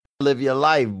Live your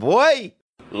life, boy.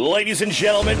 Ladies and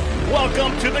gentlemen,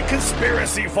 welcome to the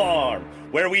Conspiracy Farm,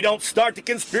 where we don't start the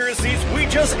conspiracies, we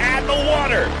just add the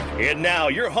water. And now,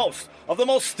 your host of the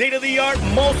most state-of-the-art,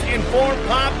 most informed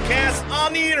podcast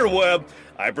on the interweb,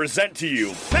 I present to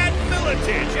you Pat Miletich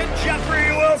and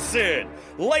Jeffrey Wilson.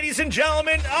 Ladies and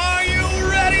gentlemen, are you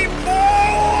ready for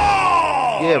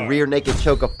war? Yeah, rear naked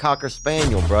choke of Cocker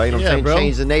Spaniel, bro. You know what I'm saying? Bro.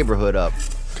 Change the neighborhood up.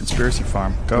 Conspiracy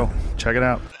Farm. Go. Check it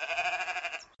out.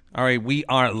 All right, we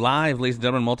are live, ladies and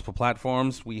gentlemen, on multiple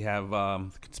platforms. We have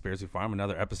the Conspiracy Farm,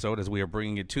 another episode, as we are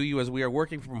bringing it to you as we are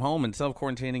working from home and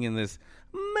self-quarantining in this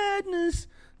madness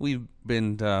we've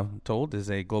been told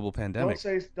is a global pandemic.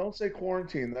 Don't say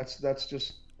quarantine. That's not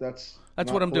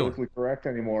what I'm doing. Politically correct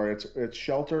anymore. It's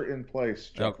shelter in place.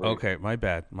 Jeffrey. Okay, my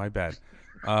bad.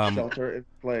 Shelter in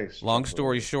place. Long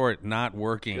story short, not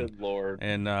working. Good Lord.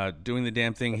 And doing the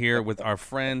damn thing here with our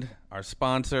friend, our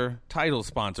sponsor, title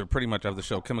sponsor pretty much of the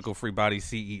show, Chemical Free Body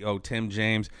CEO Tim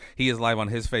James. He is live on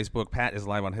his Facebook. Pat is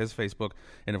live on his Facebook.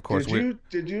 And of course,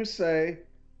 did you say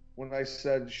when I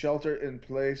said shelter in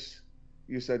place,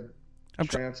 you said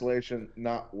translation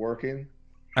not working?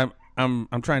 I'm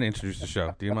trying to introduce the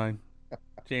show. Do you mind?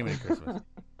 Jamie Christmas.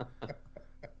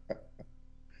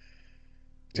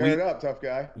 Turn it up, tough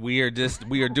guy. We are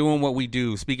doing what we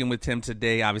do. Speaking with Tim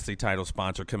today, obviously title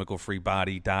sponsor,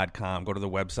 chemicalfreebody.com. Go to the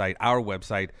website, our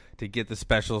website, to get the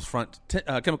specials.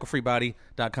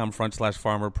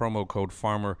 Chemicalfreebody.com/farmer, promo code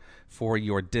farmer for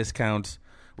your discounts.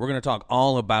 We're going to talk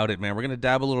all about it, man. We're going to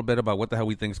dab a little bit about what the hell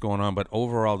we think is going on, but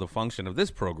overall the function of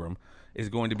this program is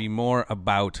going to be more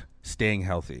about staying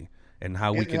healthy and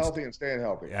how we can healthy and staying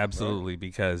healthy. Absolutely, right?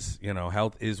 Because,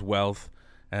 health is wealth.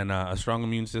 And a strong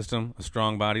immune system, a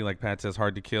strong body, like Pat says,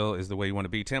 hard to kill, is the way you want to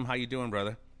be. Tim, how you doing,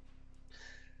 brother?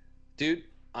 Dude,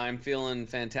 I'm feeling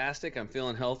fantastic. I'm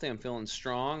feeling healthy. I'm feeling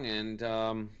strong. And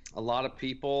a lot of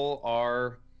people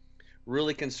are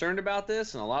really concerned about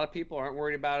this, and a lot of people aren't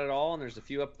worried about it at all. And there's a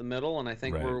few up the middle, and I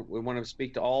think we want to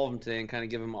speak to all of them today and kind of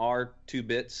give them our 2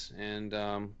 bits, and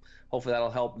hopefully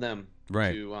that'll help them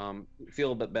to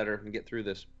feel a bit better and get through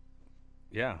this.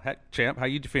 Yeah. Heck, Champ, how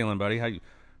you feeling, buddy?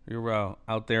 You're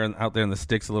out there in the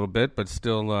sticks a little bit, but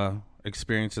still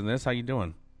experiencing this. How you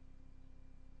doing?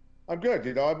 I'm good.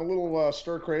 I'm a little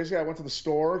stir crazy. I went to the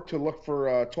store to look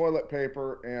for toilet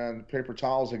paper and paper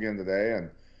towels again today,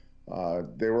 and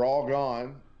they were all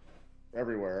gone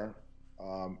everywhere.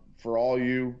 For all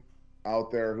you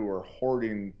out there who are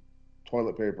hoarding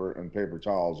toilet paper and paper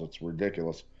towels, it's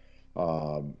ridiculous.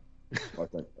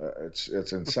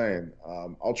 It's insane.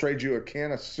 I'll trade you a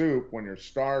can of soup when you're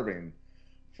starving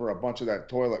for a bunch of that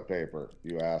toilet paper,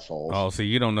 you assholes. Oh, so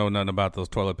you don't know nothing about those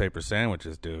toilet paper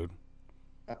sandwiches, dude.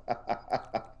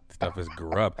 Stuff is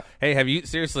grub. Hey, have you,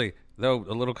 seriously, though,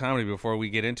 a little comedy before we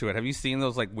get into it, have you seen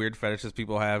those, weird fetishes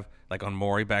people have, on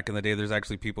Maury back in the day? There's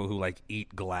actually people who,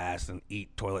 eat glass and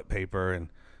eat toilet paper, and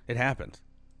it happens.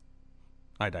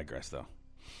 I digress, though.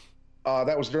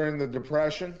 That was during the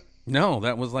Depression? No,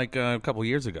 that was, a couple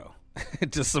years ago.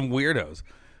 Just some weirdos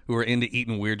who were into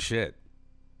eating weird shit.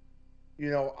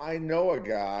 I know a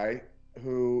guy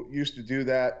who used to do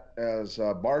that as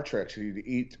bar tricks. He'd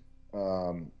eat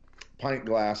pint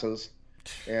glasses,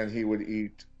 and he would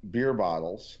eat beer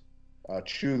bottles,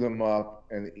 chew them up,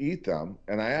 and eat them.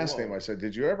 And I asked him, I said,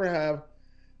 did you ever have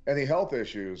any health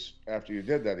issues after you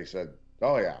did that? He said,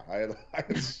 oh, yeah, I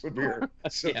had severe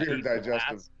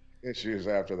digestive issues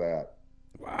after that.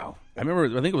 Wow. I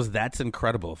think it was That's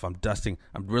Incredible. If I'm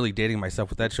really dating myself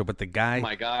with that show, but the guy. Oh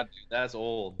my God, dude, that's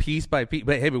old. Piece by piece.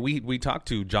 But hey, we talked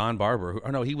to John Barber.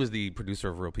 He was the producer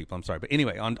of Real People. I'm sorry. But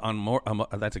anyway, on more,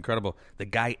 That's Incredible, the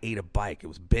guy ate a bike. It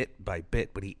was bit by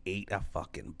bit, but he ate a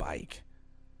fucking bike.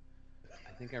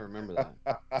 I think I remember that.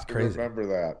 It's crazy. I remember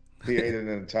that. He ate an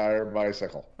entire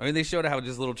bicycle. They showed how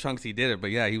just little chunks he did it,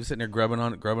 but yeah, he was sitting there grubbing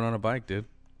on a bike, dude.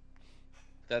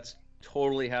 That's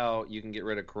totally how you can get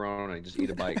rid of corona. Just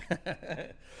eat a bike.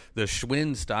 The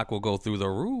Schwinn stock will go through the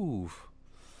roof.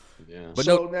 Yeah. But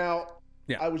I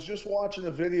was just watching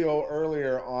a video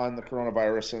earlier on the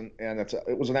coronavirus, and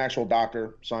it was an actual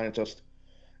doctor, scientist,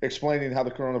 explaining how the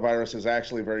coronavirus is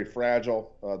actually very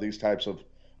fragile. These types of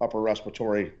upper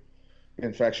respiratory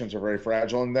infections are very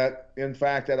fragile, and that, in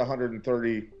fact, at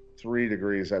 133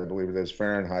 degrees, I believe it is,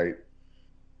 Fahrenheit,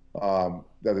 that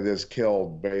it is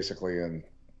killed basically in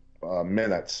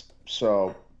minutes.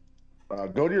 So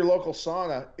go to your local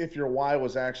sauna if your Y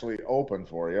was actually open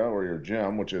for you, or your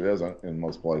gym, which it isn't in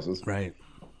most places. Right.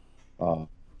 So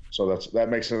that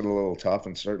makes it a little tough,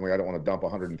 and certainly I don't want to dump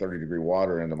 130-degree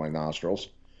water into my nostrils.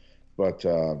 But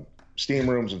steam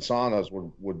rooms and saunas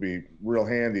would be real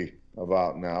handy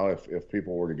about now if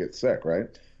people were to get sick, right?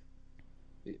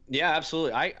 Yeah,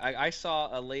 absolutely. I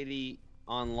saw a lady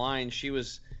online. She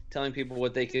was telling people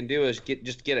what they can do is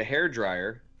get a hair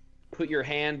dryer, put your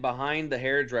hand behind the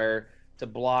hair dryer to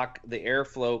block the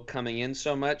airflow coming in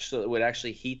so much, so it would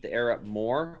actually heat the air up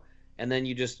more, and then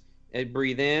you just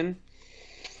breathe in,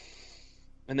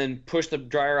 and then push the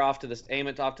dryer off aim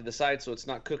it off to the side so it's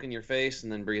not cooking your face,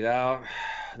 and then breathe out,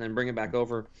 and then bring it back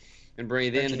over, and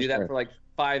breathe in, and do that for like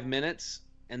 5 minutes,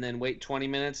 and then wait 20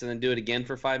 minutes, and then do it again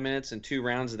for 5 minutes, and 2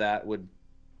 rounds of that would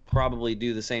probably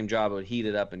do the same job. It would heat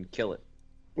it up and kill it.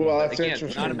 Well, that's again,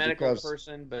 interesting. Not a medical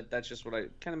person, but that's just what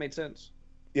kind of made sense.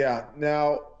 Yeah.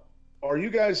 Now, are you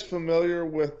guys familiar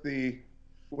with the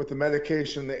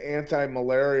medication, the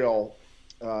anti-malarial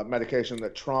medication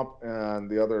that Trump and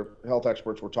the other health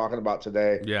experts were talking about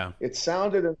today? Yeah. It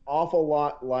sounded an awful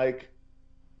lot like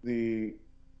the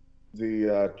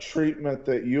treatment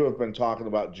that you have been talking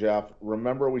about, Jeff.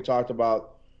 Remember we talked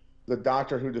about the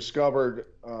doctor who discovered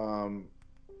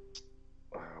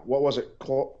what was it?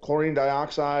 Chlorine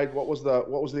dioxide. What was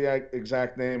the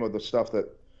exact name of the stuff that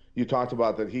you talked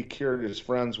about that he cured his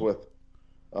friends with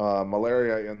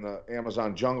malaria in the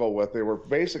Amazon jungle with? They were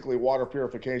basically water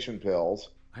purification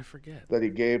pills. I forget that he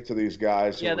gave to these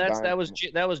guys. Yeah, that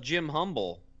was Jim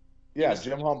Humble. Yeah,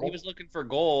 Jim Humble. He was looking for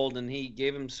gold, and he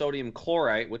gave him sodium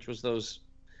chlorite, which was those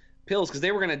pills because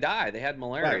they were going to die. They had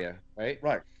malaria, right?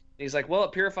 Right. And he's like, well,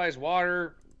 it purifies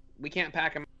water. We can't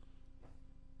pack them.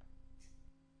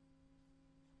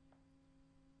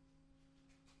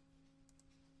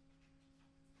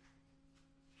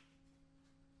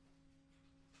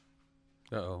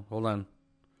 Uh-oh, hold on.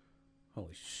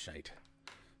 Holy shite.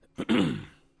 What's the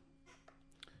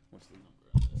number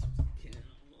on this?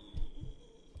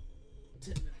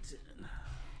 10 10.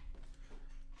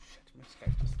 Shit, my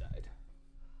Skype just died.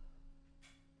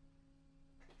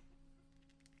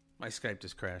 My Skype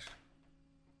just crashed.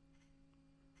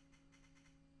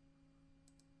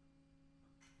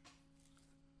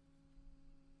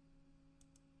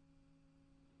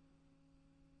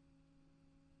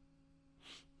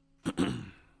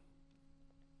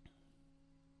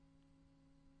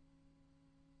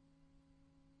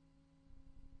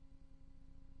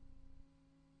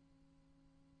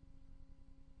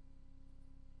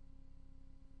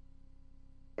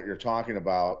 What you're talking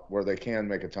about, where they can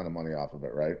make a ton of money off of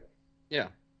it, right? Yeah.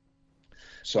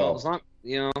 So well, as long,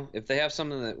 if they have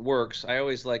something that works, I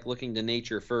always like looking to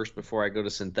nature first before I go to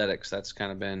synthetics. That's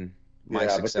kind of been my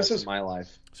success in my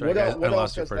life. Sorry, guys, I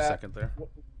lost you for a second there.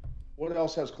 What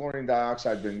else has chlorine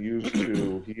dioxide been used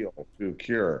to heal, to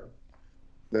cure,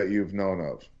 that you've known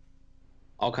of?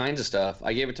 All kinds of stuff.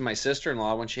 I gave it to my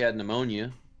sister-in-law when she had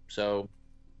pneumonia. So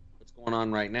what's going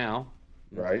on right now?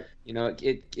 Right.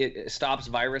 It stops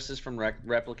viruses from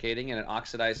replicating, and it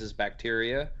oxidizes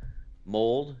bacteria,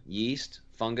 mold, yeast,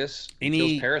 fungus,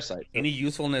 kills parasites. Any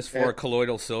usefulness for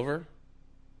colloidal silver?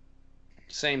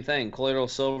 Same thing. Colloidal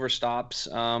silver stops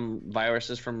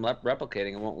viruses from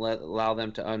replicating and won't allow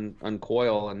them to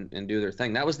uncoil and do their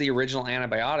thing. That was the original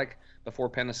antibiotic before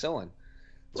penicillin.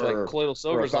 So like colloidal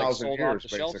silver is like sold off the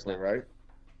shelves now. Right?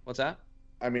 What's that?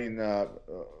 I mean,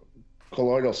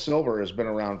 colloidal silver has been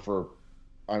around for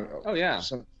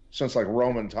since like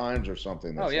Roman times or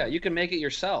something. You can make it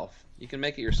yourself.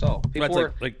 People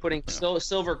are putting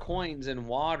silver coins in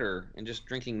water and just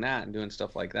drinking that and doing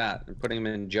stuff like that and putting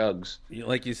them in jugs.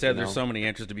 Like you said, there's so many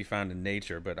answers to be found in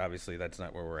nature, but obviously that's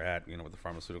not where we're at. With the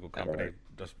pharmaceutical company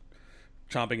just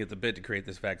chomping at the bit to create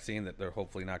this vaccine that they're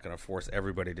hopefully not going to force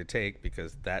everybody to take,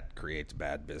 because that creates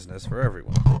bad business for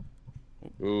everyone.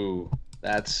 Ooh,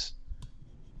 that's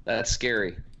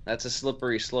scary. That's a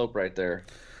slippery slope right there.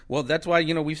 Well, that's why,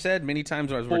 we've said many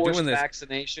times as we're doing this.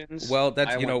 Vaccinations. Well,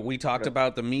 that's, we talked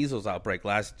about the measles outbreak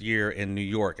last year in New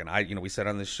York. And we said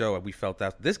on this show, we felt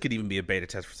that this could even be a beta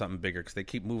test for something bigger, because they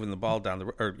keep moving the ball down the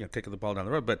road, or kicking the ball down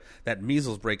the road. But that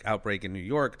measles outbreak in New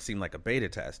York seemed like a beta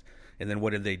test. And then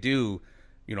what did they do?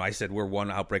 I said we're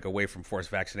one outbreak away from forced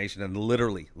vaccination. And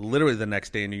literally the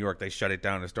next day in New York, they shut it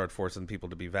down and start forcing people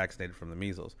to be vaccinated from the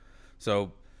measles.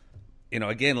 So,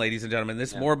 again, ladies and gentlemen,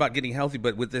 this is more about getting healthy,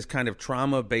 but with this kind of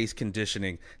trauma-based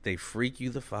conditioning, they freak you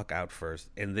the fuck out first,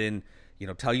 and then,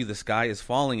 tell you the sky is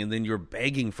falling, and then you're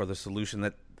begging for the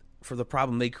solution for the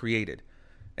problem they created.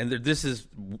 And this is,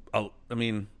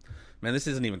 this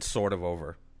isn't even sort of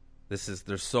over.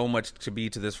 There's so much to be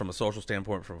to this from a social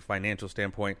standpoint, from a financial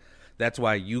standpoint. That's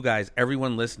why you guys,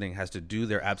 everyone listening, has to do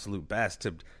their absolute best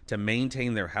to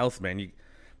maintain their health, man. You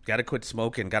got to quit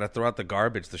smoking, got to throw out the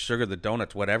garbage, the sugar, the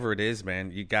donuts, whatever it is,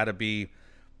 man. You can't be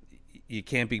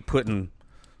putting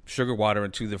sugar water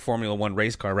into the Formula One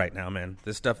race car right now, man.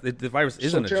 This stuff, the virus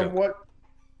isn't a joke.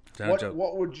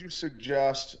 what would you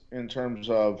suggest in terms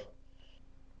of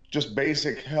just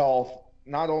basic health?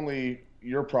 Not only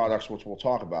your products, which we'll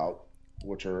talk about,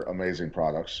 which are amazing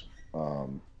products,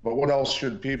 but what else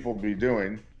should people be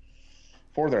doing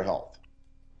for their health?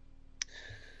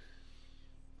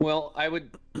 Well,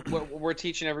 what we're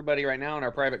teaching everybody right now in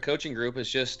our private coaching group is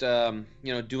just,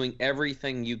 doing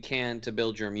everything you can to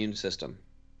build your immune system,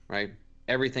 right?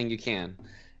 Everything you can.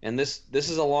 And this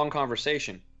is a long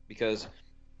conversation because,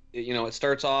 it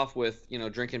starts off with,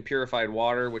 drinking purified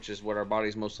water, which is what our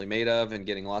body's mostly made of, and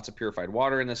getting lots of purified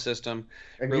water in the system.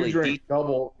 And really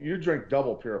you drink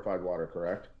double purified water,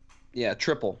 correct? Yeah,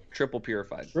 triple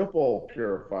purified. Triple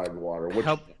purified water.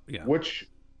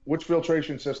 Which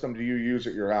filtration system do you use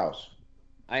at your house?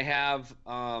 I have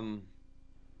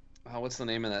what's the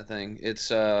name of that thing? It's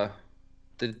the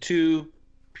 2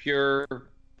 Pure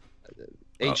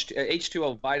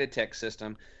H2O Vitatech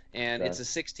system, and it's a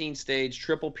 16-stage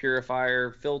triple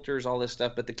purifier, filters all this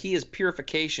stuff. But the key is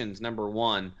purification's number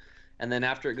one, and then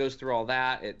after it goes through all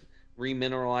that, it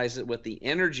remineralizes it with the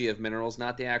energy of minerals,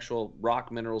 not the actual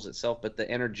rock minerals itself, but the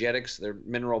energetics. There are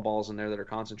mineral balls in there that are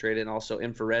concentrated, and also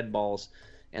infrared balls.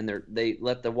 And they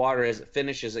let the water, as it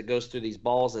finishes, it goes through these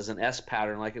balls as an S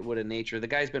pattern like it would in nature. The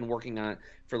guy's been working on it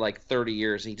for like 30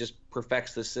 years. He just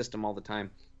perfects this system all the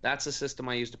time. That's the system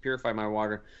I use to purify my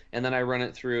water. And then I run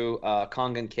it through a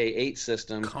Kangen K8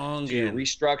 system to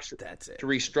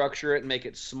restructure it and make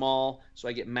it small so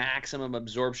I get maximum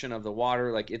absorption of the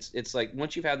water. Like it's like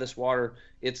once you've had this water,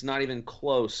 it's not even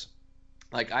close.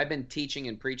 Like I've been teaching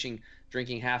and preaching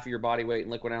drinking half of your body weight in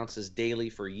liquid ounces daily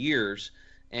for years.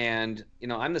 And,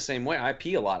 I'm the same way. I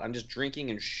pee a lot. I'm just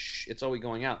drinking and it's always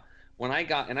going out.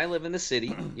 And I live in the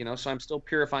city, so I'm still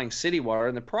purifying city water.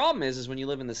 And the problem is when you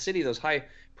live in the city, those high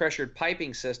pressured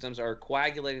piping systems are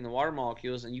coagulating the water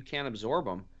molecules and you can't absorb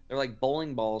them. They're like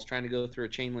bowling balls trying to go through a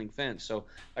chain link fence. So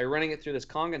by running it through this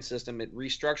Kangen system, it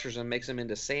restructures them, makes them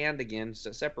into sand again, so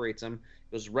it separates them,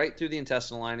 goes right through the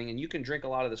intestinal lining, and you can drink a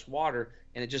lot of this water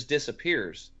and it just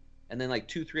disappears. And then like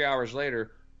 2-3 hours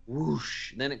later,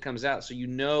 whoosh, then it comes out. So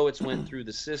it's went through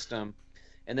the system.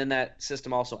 And then that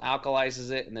system also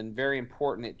alkalizes it, and then very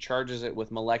important, it charges it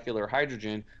with molecular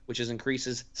hydrogen, which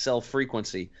increases cell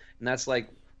frequency. And that's like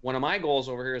one of my goals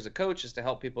over here as a coach is to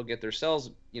help people get their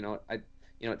cells,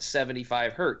 at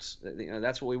 75 hertz.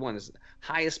 That's what we want, is the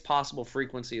highest possible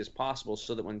frequency as possible,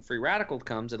 so that when free radical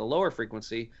comes at a lower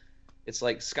frequency, it's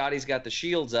like Scotty's got the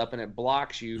shields up and it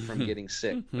blocks you from getting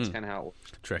sick. That's kind of how it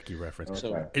works. Trekkie reference. Okay.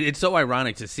 So it's so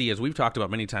ironic to see, as we've talked about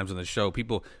many times on the show,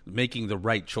 people making the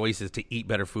right choices to eat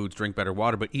better foods, drink better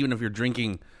water. But even if you're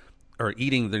drinking or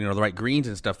eating the right greens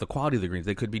and stuff, the quality of the greens,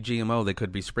 they could be GMO, they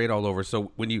could be sprayed all over.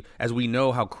 So as we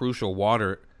know how crucial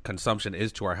water consumption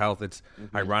is to our health, it's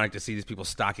ironic to see these people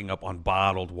stocking up on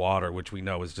bottled water, which we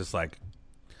know is just like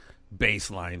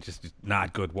baseline, just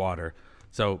not good water.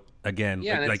 So again,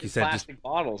 like you said, plastic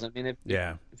bottles. I mean, if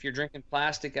you're drinking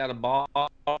plastic out of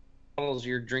bottles,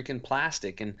 you're drinking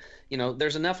plastic. And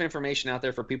there's enough information out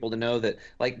there for people to know that,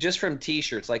 like, just from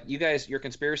T-shirts, like you guys, your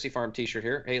Conspiracy Farm T-shirt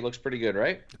here. Hey, it looks pretty good,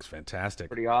 right? Looks fantastic.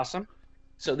 Pretty awesome.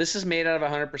 So this is made out of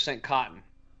 100% cotton.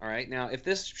 All right. Now, if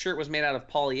this shirt was made out of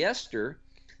polyester,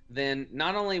 then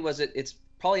not only was it's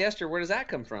polyester, where does that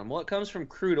come from? Well, it comes from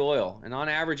crude oil, and on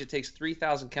average it takes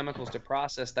 3,000 chemicals to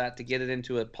process that to get it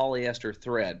into a polyester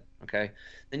thread. Okay,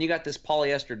 then you got this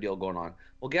polyester deal going on.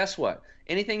 Well, guess what?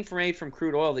 Anything made from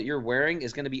crude oil that you're wearing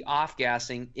is going to be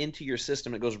off-gassing into your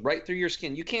system. It goes right through your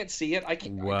skin. You can't see it. I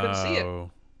couldn't see it.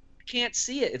 You can't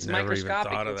see it. It's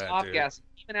microscopic. It's off-gassing.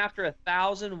 Even after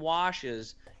 1,000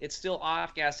 washes, it's still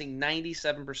off-gassing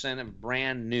 97% of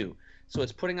brand new. So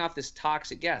it's putting off this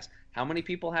toxic gas. How many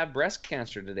people have breast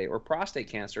cancer today or prostate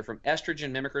cancer from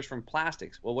estrogen mimickers from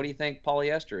plastics? Well, what do you think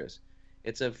polyester is?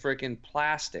 It's a freaking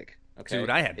plastic. Okay? Dude,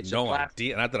 I had no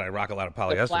idea. Not that I rock a lot of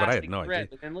polyester, but I had no idea.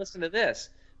 And listen to this.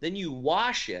 Then you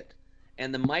wash it,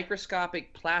 and the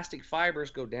microscopic plastic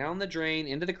fibers go down the drain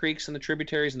into the creeks and the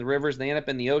tributaries and the rivers. They end up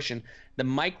in the ocean. The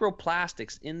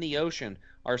microplastics in the ocean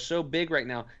are so big right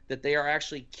now that they are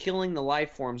actually killing the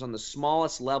life forms on the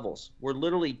smallest levels. We're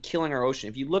literally killing our ocean.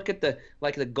 If you look at the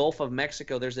Gulf of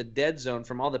Mexico, there's a dead zone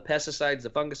from all the pesticides,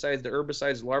 the fungicides, the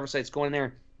herbicides, the larvicides going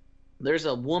there. There's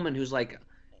a woman who's like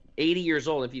 80 years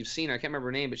old. If you've seen her, I can't remember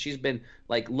her name, but she's been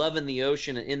like loving the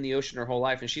ocean and in the ocean her whole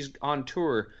life, and she's on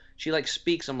tour. She like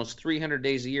speaks almost 300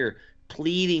 days a year,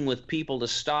 pleading with people to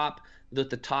stop with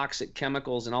the toxic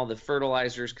chemicals and all the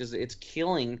fertilizers because it's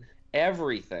killing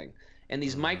everything. And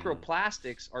these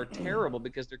microplastics are terrible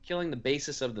because they're killing the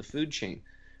basis of the food chain.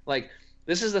 Like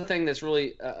This is the thing that's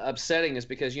really upsetting, is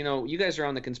because, you guys are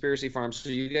on the Conspiracy Farm, so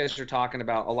you guys are talking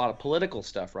about a lot of political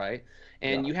stuff, right?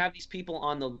 And you have these people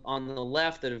on the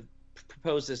left that have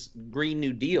proposed this Green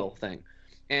New Deal thing.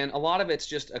 And a lot of it's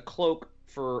just a cloak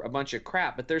for a bunch of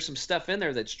crap, but there's some stuff in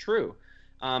there that's true.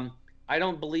 I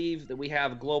don't believe that we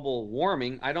have global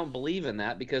warming. I don't believe in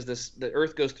that, because the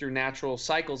Earth goes through natural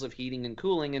cycles of heating and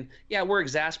cooling. And yeah, we're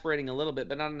exasperating a little bit,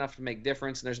 but not enough to make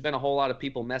difference. And there's been a whole lot of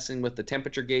people messing with the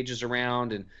temperature gauges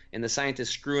around, and the scientists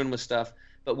screwing with stuff.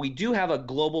 But we do have a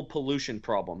global pollution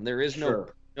problem. There is no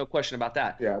question about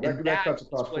that. Yeah, that cuts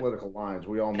across political lines.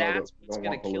 We all know that we don't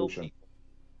want pollution.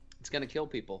 It's going to kill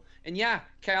people. And yeah,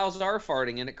 cows are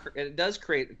farting, and it does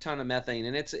create a ton of methane,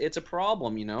 and it's a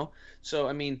problem, So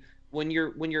I mean, when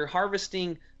you're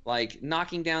harvesting, like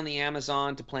knocking down the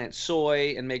Amazon to plant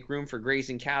soy and make room for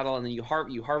grazing cattle, and then you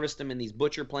harvest them in these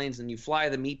butcher planes, and you fly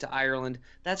the meat to Ireland,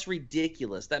 that's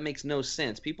ridiculous. That makes no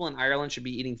sense. People in Ireland should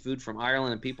be eating food from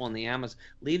Ireland, and people in the Amazon,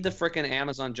 leave the frickin'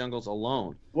 Amazon jungles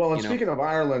alone. Well, and speaking of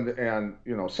Ireland and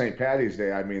St. Patty's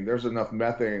Day, I mean, there's enough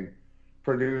methane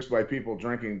produced by people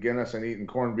drinking Guinness and eating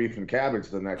corned beef and cabbage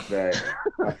the next day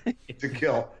to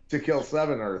kill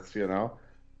 7 Earths,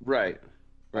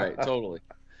 Right, totally.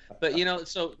 But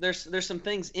so there's some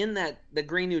things in the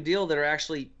Green New Deal that are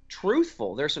actually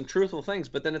truthful. There's some truthful things,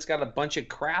 but then it's got a bunch of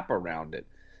crap around it,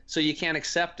 so you can't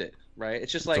accept it, right?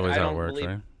 It's just like, I don't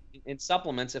believe in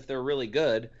supplements if they're really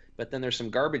good, but then there's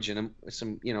some garbage in them,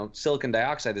 some silicon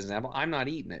dioxide as an example. I'm not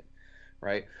eating it,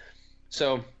 right?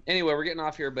 So anyway, we're getting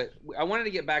off here, but I wanted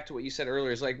to get back to what you said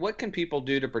earlier. Is like, what can people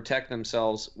do to protect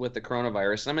themselves with the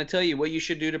coronavirus? And I'm going to tell you what you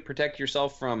should do to protect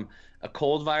yourself from a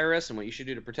cold virus, and what you should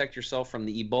do to protect yourself from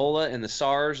the Ebola and the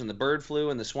SARS and the bird flu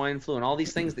and the swine flu and all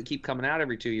these things that keep coming out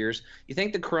every 2 years. You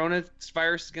think the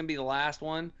coronavirus is going to be the last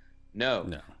one? No.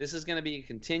 This is going to be a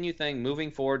continued thing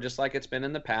moving forward, just like it's been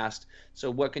in the past.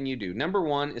 So what can you do? Number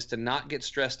one is to not get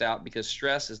stressed out, because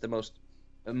stress is the most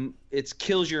it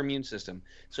kills your immune system.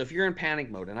 So if you're in panic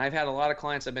mode, and I've had a lot of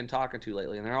clients I've been talking to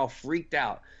lately, and they're all freaked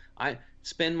out, I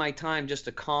spend my time just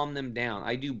to calm them down.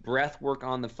 I do breath work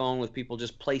on the phone with people,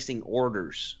 just placing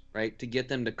orders, right, to get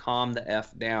them to calm the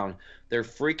F down. They're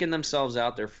freaking themselves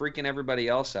out. They're freaking everybody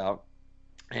else out,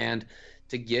 and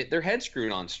to get their head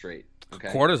screwed on straight. Okay.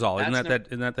 Cortisol,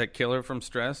 isn't that killer from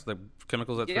stress? The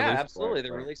chemicals that's released? Yeah, absolutely.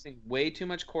 They're releasing way too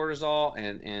much cortisol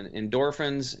and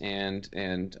endorphins, and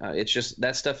it's just,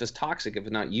 that stuff is toxic if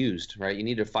it's not used, right? You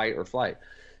need to fight or flight.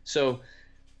 So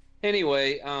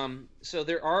anyway, so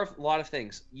there are a lot of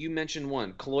things. You mentioned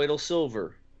one, colloidal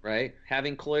silver, right?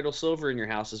 Having colloidal silver in your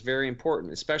house is very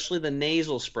important, especially the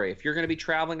nasal spray. If you're going to be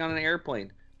traveling on an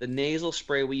airplane, the nasal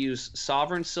spray, we use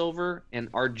Sovereign Silver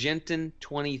and Argentin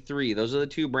 23. Those are the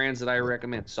two brands that I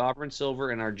recommend, Sovereign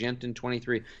Silver and Argentin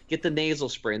 23. Get the nasal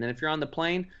spray. And then if you're on the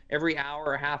plane, every hour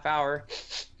or half hour,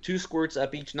 2 squirts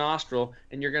up each nostril,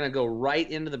 and you're going to go right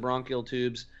into the bronchial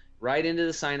tubes, right into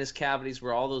the sinus cavities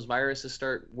where all those viruses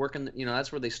start working.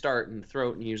 That's where they start, in the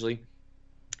throat usually.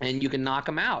 And you can knock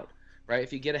them out, right,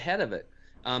 if you get ahead of it.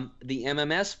 The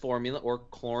MMS formula, or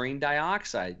chlorine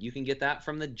dioxide, you can get that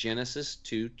from the Genesis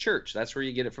 2 Church. That's where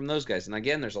you get it from those guys. And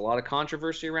again, there's a lot of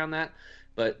controversy around that,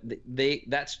 but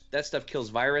that stuff kills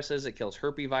viruses. It kills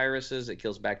herpesviruses. It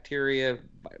kills bacteria,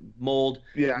 mold.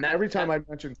 Yeah. Every time I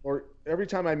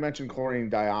mention chlorine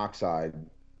dioxide,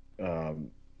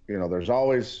 there's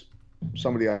always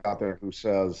somebody out there who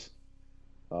says,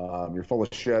 you're full of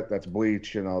shit. That's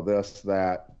bleach. This,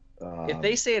 that. If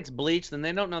they say it's bleach, then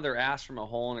they don't know their ass from a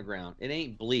hole in the ground. It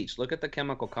ain't bleach. Look at the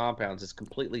chemical compounds. It's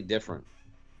completely different.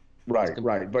 Right.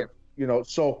 But,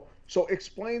 so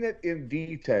explain it in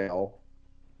detail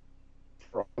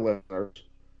for our listeners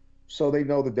so they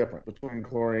know the difference between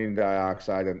chlorine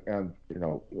dioxide and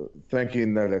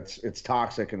thinking that it's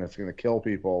toxic and it's going to kill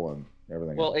people and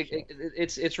everything. Well,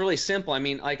 it's really simple. I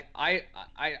mean, like I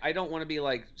don't want to be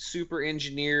like super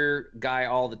engineer guy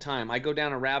all the time. I go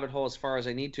down a rabbit hole as far as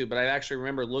I need to, but I actually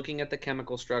remember looking at the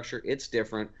chemical structure. It's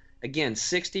different. Again,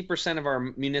 60% of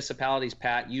our municipalities,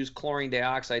 Pat, use chlorine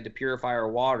dioxide to purify our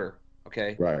water.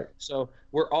 Okay. Right. So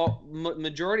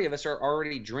majority of us are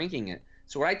already drinking it.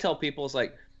 So what I tell people is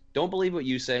like, don't believe what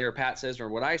you say or Pat says or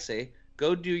what I say.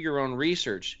 Go do your own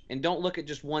research, and don't look at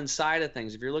just one side of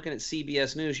things. If you're looking at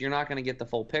CBS News, you're not going to get the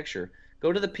full picture.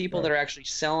 Go to the people that are actually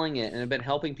selling it and have been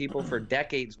helping people for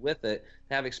decades with it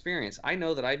to have experience. I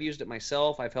know that I've used it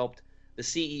myself. I've helped the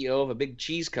CEO of a big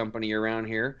cheese company around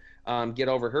here get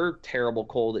over her terrible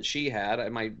cold that she had.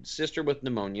 My sister with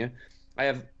pneumonia. I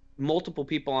have multiple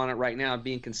people on it right now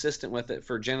being consistent with it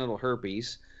for genital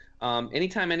herpes.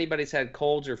 Anytime anybody's had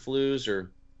colds or flus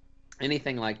or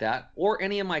anything like that, or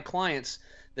any of my clients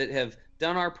that have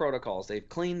done our protocols. They've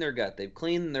cleaned their gut. They've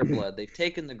cleaned their blood. They've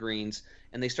taken the greens,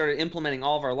 and they started implementing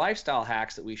all of our lifestyle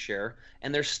hacks that we share,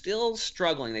 and they're still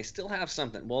struggling. They still have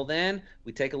something. Well, then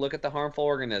we take a look at the harmful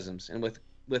organisms, and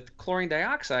with chlorine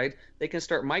dioxide, they can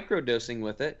start microdosing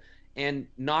with it and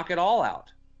knock it all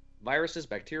out. Viruses,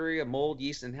 bacteria, mold,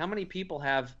 yeast, and how many people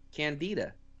have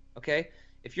candida? Okay?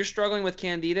 If you're struggling with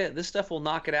candida, this stuff will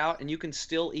knock it out, and you can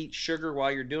still eat sugar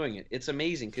while you're doing it. It's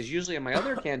amazing, because usually in my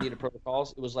other candida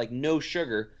protocols, it was like no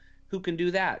sugar. Who can do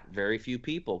that? Very few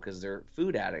people, because they're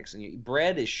food addicts. And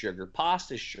bread is sugar,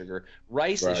 pasta is sugar,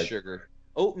 rice is sugar,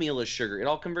 oatmeal is sugar. It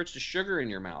all converts to sugar in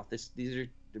your mouth. These are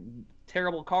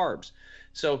terrible carbs.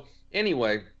 So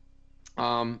anyway,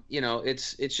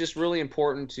 it's just really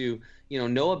important to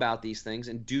know about these things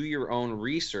and do your own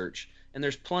research. And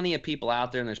there's plenty of people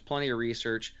out there, and there's plenty of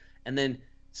research. And then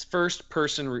first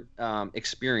person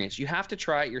experience. You have to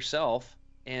try it yourself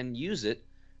and use it,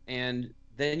 and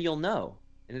then you'll know.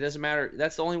 And it doesn't matter.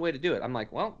 That's the only way to do it. I'm like,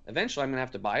 well, eventually I'm gonna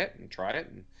have to buy it and try it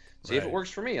and see if it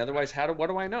works for me. Otherwise, what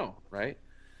do I know, right?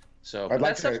 So I'd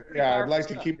like to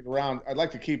keep it around. I'd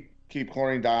like to keep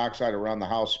chlorine dioxide around the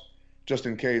house just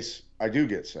in case I do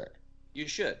get sick. You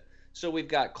should. So we've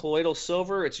got colloidal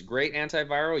silver. It's a great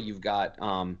antiviral. You've got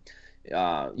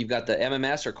the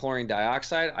MMS or chlorine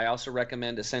dioxide. I also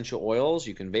recommend essential oils.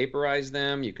 You can vaporize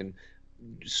them. You can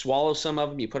swallow some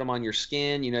of them. You put them on your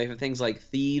skin. You have things like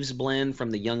Thieves Blend from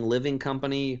the Young Living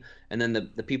Company, and then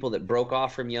the people that broke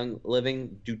off from Young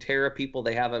Living, doTERRA people,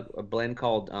 they have a blend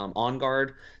called On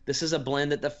Guard. This is a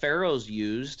blend that the pharaohs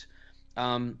used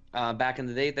back in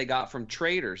the day. They got from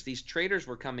traders. These traders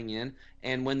were coming in,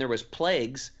 and when there was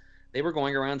plagues, they were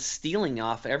going around stealing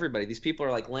off everybody. These people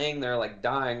are like laying there, like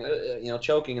dying,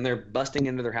 choking, and they're busting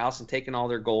into their house and taking all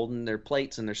their gold and their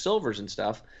plates and their silvers and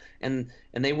stuff, and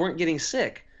they weren't getting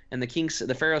sick. And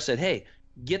the pharaoh said, "Hey,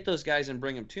 get those guys and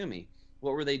bring them to me."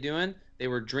 What were they doing? They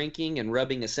were drinking and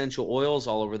rubbing essential oils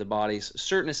all over the bodies.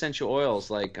 Certain essential oils,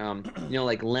 like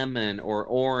like lemon or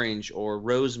orange or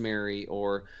rosemary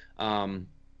or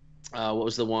what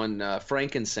was the one?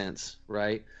 Frankincense,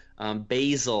 right?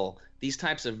 Basil. These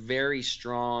types of very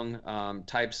strong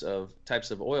types of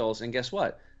oils, and guess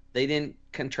what? They didn't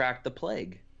contract the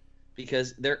plague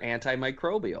because they're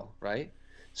antimicrobial, right?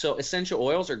 So essential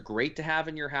oils are great to have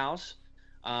in your house.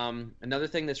 Another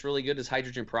thing that's really good is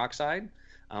hydrogen peroxide.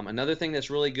 Another thing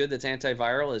that's really good that's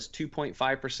antiviral is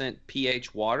 2.5%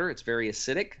 pH water. It's very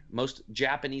acidic. Most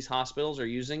Japanese hospitals are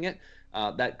using it.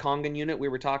 That Kangen unit we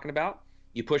were talking about,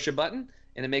 you push a button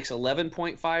and it makes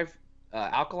 11.5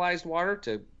 alkalized water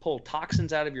to pull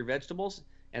toxins out of your vegetables,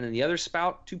 and in the other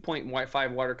spout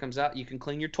 2.5 water comes out. You can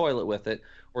clean your toilet with it,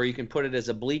 or you can put it as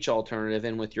a bleach alternative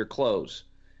in with your clothes.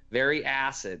 Very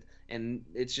acid, and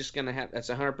it's just going to have, that's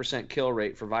 100% kill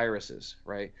rate for viruses,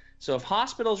 right? So if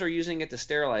hospitals are using it to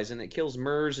sterilize and it kills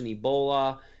MERS and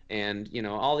Ebola and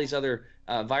all these other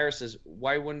viruses,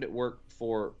 why wouldn't it work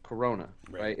for corona,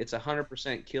 right? It's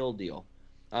 100% kill deal.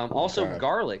 Also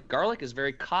garlic is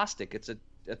very caustic. It's a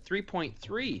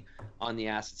 3.3 on the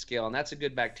acid scale, and that's a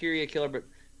good bacteria killer, but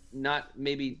not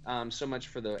maybe so much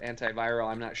for the antiviral.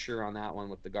 I'm not sure on that one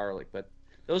with the garlic, but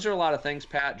those are a lot of things,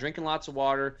 Pat. Drinking lots of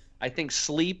water. I think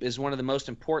sleep is one of the most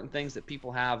important things that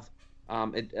people have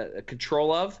a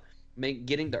control of.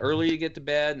 The earlier you get to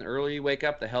bed and the earlier you wake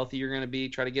up, the healthier you're going to be.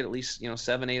 Try to get at least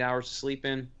 7-8 hours to sleep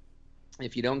in.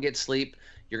 If you don't get sleep,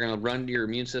 you're going to run your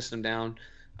immune system down.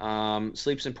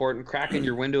 Sleep's important. Cracking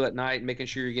your window at night, making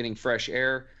sure you're getting fresh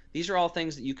air. These are all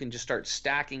things that you can just start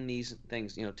stacking these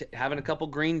things. Having a couple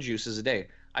green juices a day.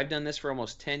 I've done this for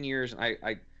almost 10 years, and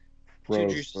I 2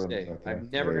 juices a day. I'm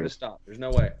never going to stop. There's no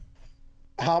way.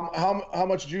 How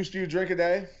much juice do you drink a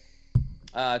day?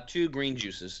 2 green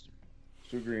juices.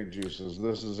 2 green juices.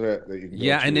 This is it that you can.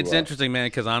 Yeah, and it's interesting, man,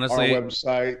 because honestly, our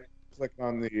website. Click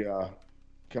on the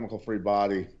Chemical Free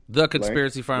Body.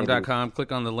 TheConspiracyFarm.com.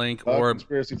 Click on the link, or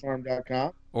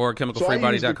ConspiracyFarm.com, or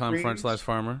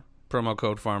ChemicalFreeBody.com/farmer. Promo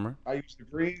code farmer. I use the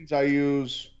greens. I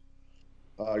use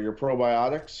your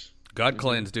probiotics. Gut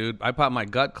cleanse, dude. I pop my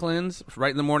gut cleanse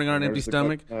right in the morning on an empty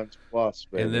stomach, plus,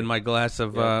 and then my glass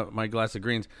of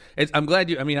greens. I'm glad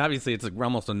you. I mean, obviously, it's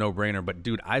almost a no-brainer. But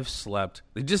dude, I've slept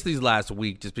just these last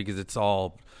week, just because it's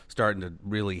all starting to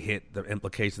really hit the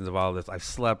implications of all of this. I've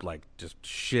slept like just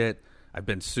shit. I've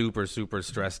been super, super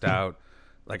stressed out.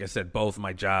 Like I said, both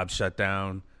my jobs shut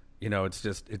down. It's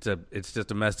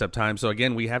just a messed up time. So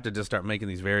again, we have to just start making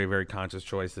these very, very conscious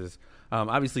choices.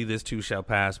 Obviously, this too shall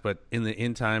pass. But in the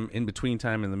in between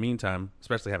time, in the meantime,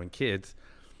 especially having kids,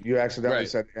 you accidentally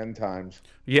said end times.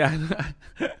 Yeah.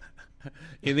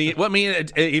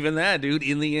 Even that, dude.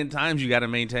 In the end times, you got to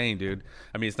maintain, dude.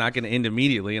 I mean, it's not going to end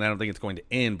immediately, and I don't think it's going to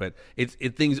end. But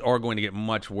things are going to get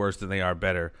much worse than they are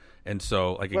better. And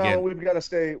so, again, we've got to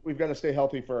stay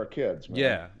healthy for our kids,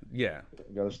 man. Yeah.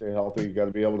 You got to stay healthy. You got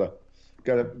to be able to,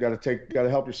 got to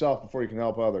help yourself before you can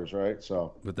help others, right?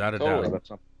 So without a doubt, that's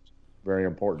something very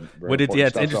important.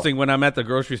 It's interesting when I'm at the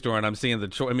grocery store and I'm seeing the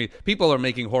choice. I mean, people are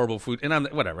making horrible food, and I'm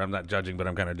not judging, but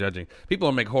I'm kind of judging. People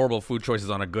are making horrible food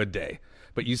choices on a good day.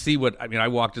 But you see I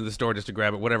walked in the store just to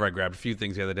grab it, whatever I grabbed, a few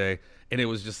things the other day, and it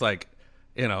was just like,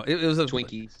 it was a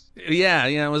Twinkies. Yeah,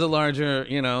 it was a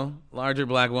larger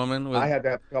black woman. I had to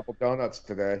have a couple donuts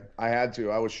today. I had to.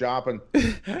 I was shopping,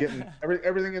 getting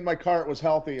everything in my cart was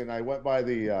healthy, and I went by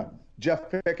the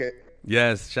Jeff Pickett.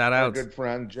 Yes, shout out. Our good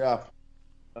friend Jeff.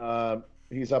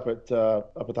 He's up at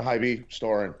the Hy-Vee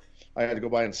store, and I had to go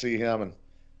by and see him, and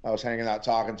I was hanging out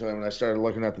talking to him, and I started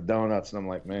looking at the donuts, and I'm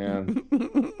like, man,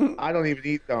 I don't even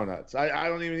eat donuts. I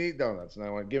don't even eat donuts. And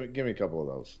I went, give me a couple of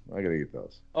those. I got to eat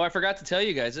those. Oh, I forgot to tell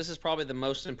you guys, this is probably the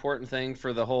most important thing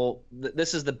for the whole –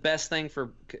 this is the best thing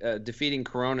for defeating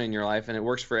corona in your life, and it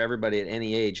works for everybody at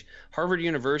any age. Harvard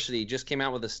University just came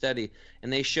out with a study,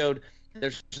 and they showed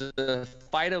there's a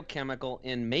phytochemical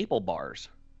in maple bars,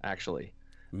 actually.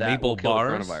 Maple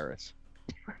bars? Coronavirus.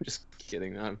 I'm just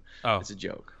kidding. It's a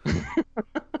joke.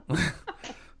 No,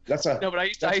 but I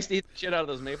used to eat the shit out of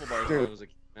those maple bars. Dude, when I was a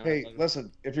kid. Hey, listen,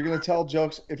 if you're gonna tell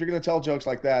jokes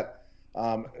like that,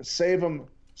 save them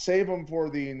for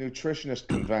the nutritionist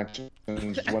conventions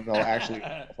when they'll actually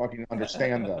fucking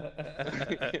understand them.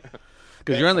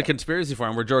 Because you're on the conspiracy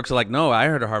farm where jokes are like, no, I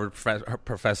heard a Harvard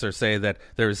professor say that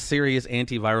there is serious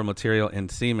antiviral material in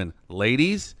semen.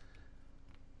 Ladies?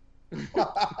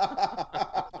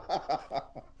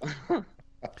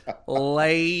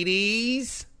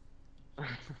 Ladies?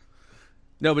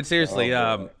 No, but seriously,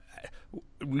 I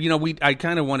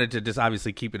kind of wanted to just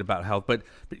obviously keep it about health, but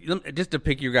just to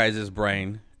pick your guys'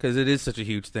 brain, because it is such a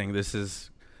huge thing. This is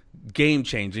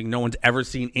game-changing. No one's ever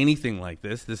seen anything like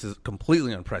this. This is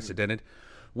completely unprecedented.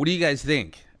 What do you guys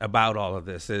think about all of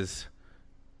this? Is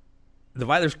the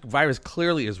virus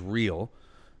clearly is real,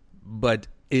 but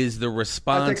is the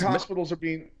response? I think hospitals are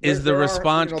being. Is the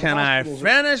response? Can I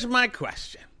finish my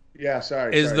question? Yeah,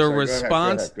 sorry. Is the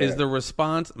response? Go ahead. Is the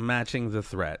response matching the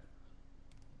threat?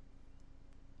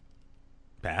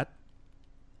 Pat?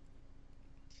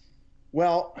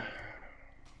 Well,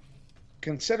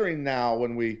 considering now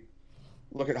when we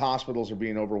look at hospitals are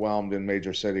being overwhelmed in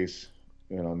major cities,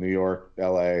 New York,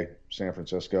 LA, San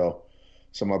Francisco,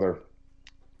 some other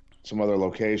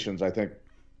locations, I think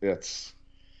it's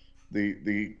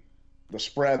the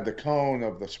spread, the cone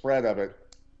of the spread of it,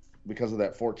 because of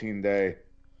that 14-day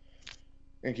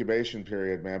incubation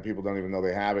period, man. People don't even know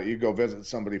they have it. You go visit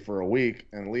somebody for a week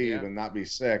and leave and not be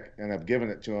sick and have given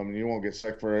it to them, and you won't get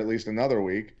sick for at least another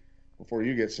week before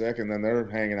you get sick, and then they're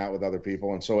hanging out with other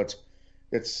people. And so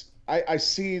I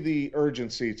see the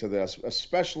urgency to this,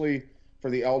 especially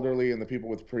for the elderly and the people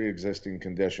with pre-existing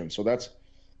conditions. So that's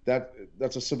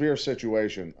a severe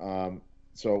situation.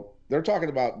 So they're talking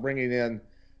about bringing in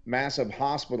massive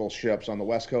hospital ships on the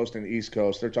West Coast and East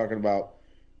Coast. They're talking about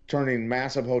turning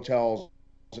massive hotels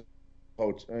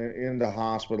into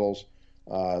hospitals.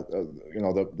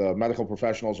 The medical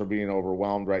professionals are being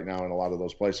overwhelmed right now in a lot of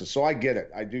those places. So I get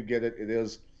it. I do get it. It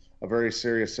is a very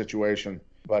serious situation.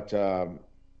 But,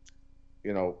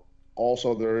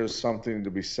 also there is something to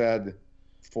be said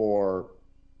for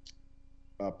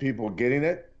people getting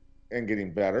it and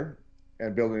getting better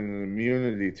and building an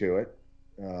immunity to it.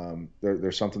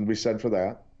 There's something to be said for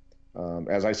that.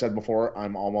 As I said before,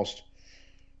 I'm almost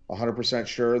 100%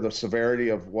 sure the severity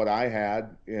of what I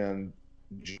had in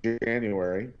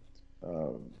January,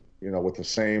 with the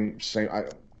same,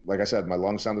 like I said, my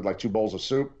lungs sounded like 2 bowls of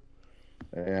soup,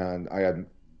 and I had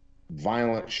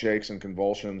violent shakes and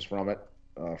convulsions from it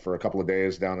for a couple of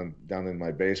days down in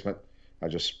my basement.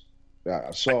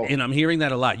 And I'm hearing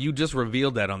that a lot. You just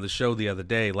revealed that on the show the other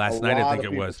day, last night, I think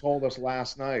it was. Told us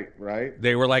last night, right?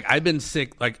 They were like, I've been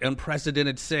sick, like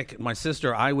unprecedented sick. My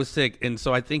sister, I was sick. And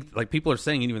so I think, like people are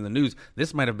saying, even in the news,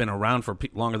 this might have been around for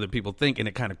longer than people think, and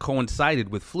it kind of coincided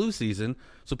with flu season,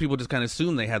 so people just kind of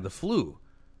assumed they had the flu.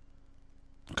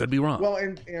 Could be wrong. Well,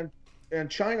 and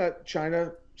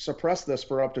China suppressed this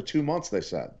for up to 2 months, they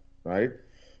said, right?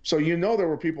 So there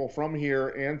were people from here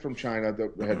and from China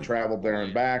that had traveled there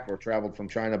and back, or traveled from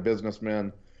China,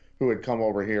 businessmen who had come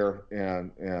over here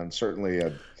and certainly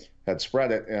had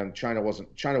spread it, and China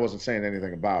wasn't saying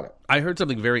anything about it. I heard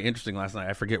something very interesting last night.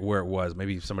 I forget where it was,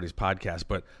 maybe somebody's podcast,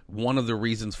 but one of the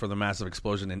reasons for the massive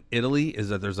explosion in Italy is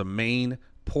that there's a main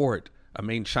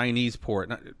Chinese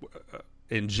port,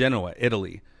 in Genoa,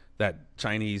 Italy, that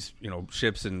Chinese,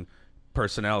 ships and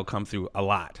personnel come through a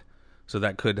lot. So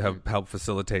that could have helped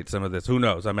facilitate some of this. Who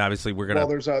knows? I mean, obviously we're gonna.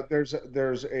 Well,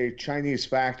 there's a Chinese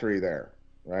factory there,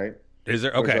 right? Is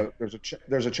there? Okay.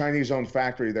 There's a Chinese-owned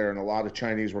factory there, and a lot of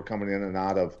Chinese were coming in and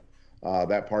out of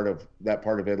that part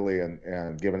of Italy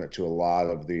and giving it to a lot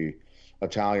of the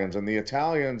Italians. And the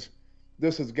Italians,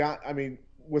 this has got. I mean,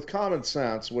 with common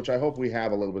sense, which I hope we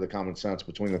have a little bit of common sense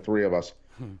between the three of us.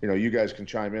 You guys can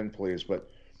chime in, please. But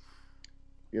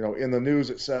in the news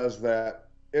it says that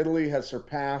Italy has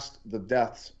surpassed the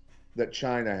deaths that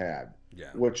China had,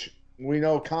 which we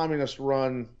know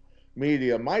communist-run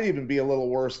media might even be a little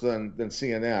worse than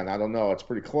CNN. I don't know. It's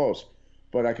pretty close.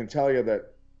 But I can tell you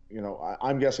that,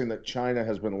 I'm guessing that China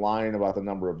has been lying about the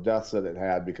number of deaths that it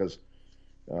had because...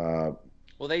 well,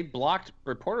 they blocked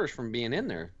reporters from being in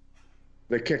there.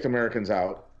 They kicked Americans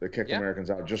out.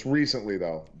 Americans out just recently,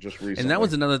 though. And that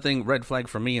was another thing, red flag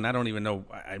for me, and I don't even know,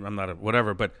 I'm not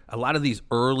whatever, but a lot of these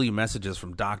early messages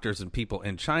from doctors and people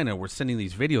in China were sending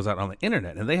these videos out on the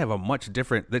internet, and they have a much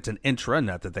different, it's an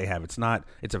intranet that they have. It's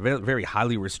a very, very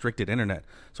highly restricted internet.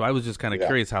 So I was just kind of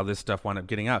curious how this stuff wound up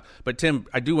getting out. But Tim,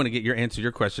 I do want to get your answer to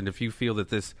your question, if you feel that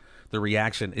the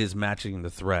reaction is matching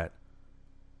the threat.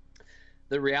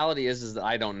 The reality is that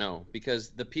I don't know, because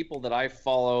the people that I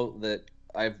follow that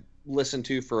I've listened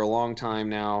to for a long time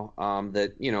now,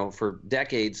 that for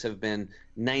decades have been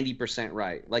 90%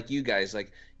 right. Like you guys,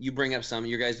 like you bring up some,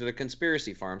 you guys are a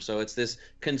conspiracy farm, so it's this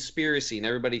conspiracy, and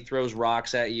everybody throws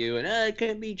rocks at you, and it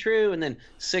can't be true. And then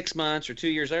 6 months or 2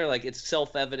 years later, like it's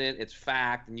self-evident, it's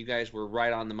fact, and you guys were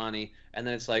right on the money. And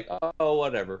then it's like, oh,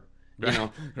 whatever.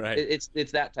 Right.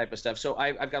 It's that type of stuff. So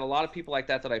I've got a lot of people like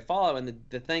that I follow, and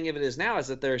the thing of it is now is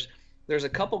that there's a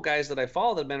couple guys that I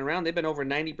follow that have been around. They've been over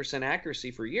 90%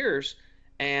 accuracy for years,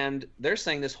 and they're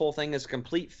saying this whole thing is a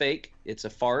complete fake. It's a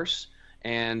farce,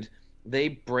 and they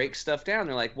break stuff down.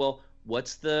 They're like, well,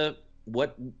 because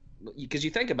you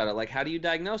think about it, like, how do you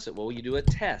diagnose it? Well, you do a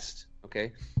test,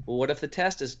 okay? Well, what if the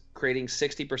test is creating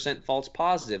 60% false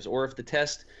positives, or if the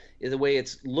test, the way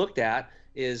it's looked at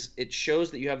is it shows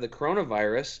that you have the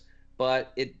coronavirus,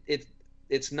 but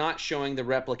it's not showing the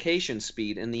replication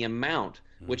speed and the amount,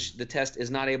 which the test is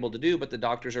not able to do, but the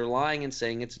doctors are lying and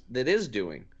saying it is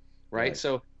doing, right?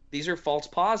 So these are false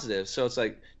positives. So it's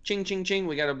like, ching, ching, ching,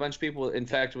 we got a bunch of people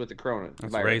infected with the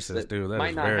coronavirus. That's racist, dude. That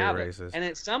is very racist. And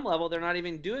at some level, they're not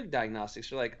even doing diagnostics.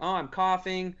 They're like, oh, I'm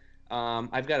coughing.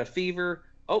 I've got a fever.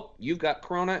 Oh, you've got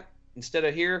corona. Instead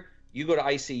of here, you go to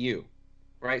ICU,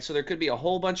 right? So there could be a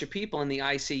whole bunch of people in the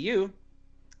ICU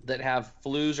that have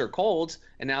flus or colds,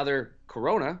 and now they're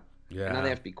corona. Yeah. And now they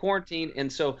have to be quarantined. And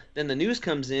so then the news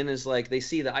comes in is like they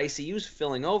see the ICUs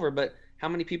filling over, but how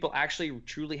many people actually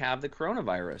truly have the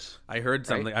coronavirus? I heard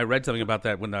something. Right? I read something about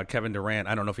that when Kevin Durant,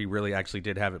 I don't know if he really actually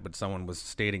did have it, but someone was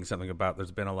stating something about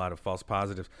there's been a lot of false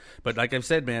positives. But like I've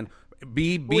said, man,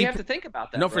 we have to think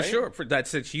about that. No, for sure.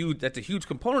 That's a huge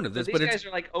component of this. These guys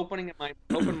are like opening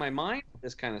my mind to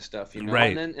this kind of stuff,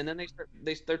 Right. And then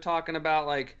they're talking about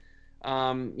like,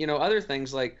 other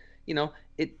things like,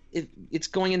 it's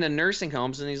going into nursing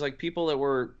homes, and these like people that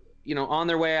were, on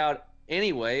their way out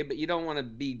anyway, but you don't want to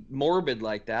be morbid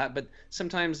like that. But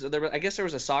sometimes I guess there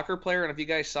was a soccer player, and if you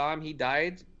guys saw him, he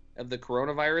died of the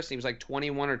coronavirus. He was like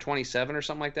 21 or 27 or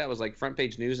something like that. It was like front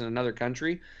page news in another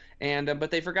country. And but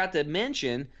they forgot to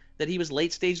mention that he was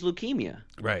late stage leukemia.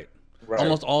 Right.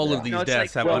 Almost all of these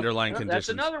deaths have underlying conditions. That's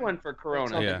another one for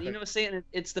corona. Yeah. Saying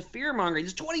it's the fear mongering.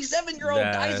 This 27-year-old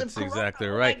dies of corona. That's exactly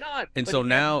right. Oh my God. And but so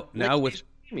now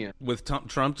with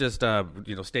Trump just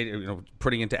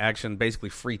putting into action basically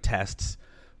free tests.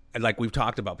 And like we've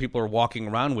talked about, people are walking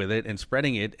around with it and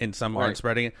spreading it, and some aren't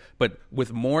spreading it. But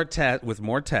with more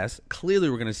tests, clearly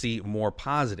we're going to see more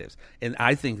positives, and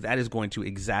I think that is going to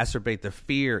exacerbate the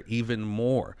fear even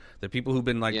more. The people who've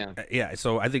been like,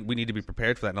 So I think we need to be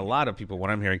prepared for that. And a lot of people, what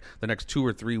I'm hearing, the next 2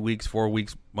 or 3 weeks, 4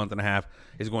 weeks, month and a half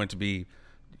is going to be,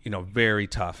 very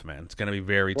tough, man. It's going to be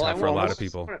very tough for a lot of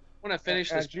people. I want to finish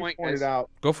this point, guys.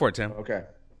 Go for it, Tim. Okay.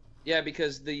 Yeah,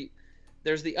 because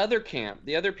there's the other camp,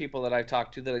 the other people that I've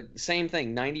talked to, that are the same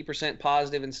thing, 90%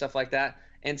 positive and stuff like that.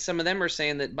 And some of them are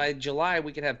saying that by July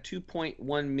we could have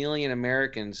 2.1 million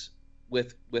Americans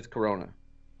with corona,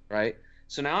 right?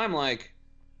 So now I'm like,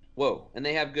 whoa. And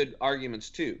they have good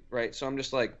arguments too, right? So I'm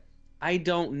just like, I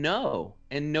don't know.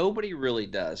 And nobody really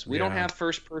does. We don't have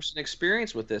first-person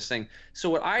experience with this thing. So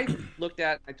what I looked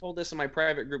at, I told this in my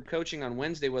private group coaching on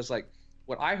Wednesday, was like,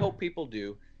 what I hope people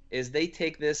do is they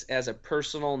take this as a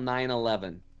personal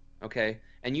 9/11, okay?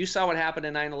 And you saw what happened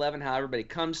in 9/11, how everybody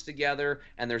comes together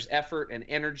and there's effort and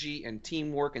energy and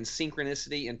teamwork and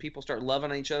synchronicity, and people start loving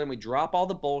on each other, and we drop all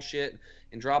the bullshit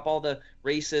and drop all the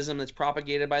racism that's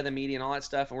propagated by the media and all that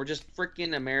stuff, and we're just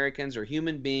freaking Americans or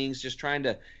human beings just trying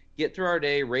to get through our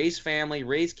day, raise family,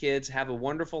 raise kids, have a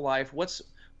wonderful life.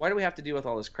 Why do we have to deal with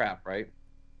all this crap, right?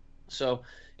 So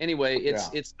anyway,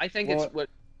 it's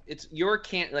your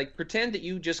pretend that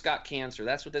you just got cancer.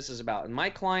 That's what this is about. And my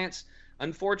clients,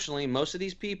 unfortunately, most of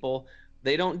these people,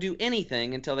 they don't do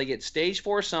anything until they get stage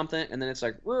 4 something, and then it's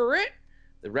like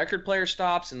the record player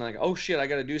stops and like, oh shit, I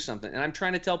got to do something. And I'm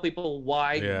trying to tell people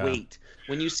why wait.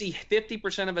 When you see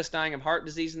 50% of us dying of heart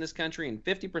disease in this country and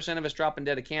 50% of us dropping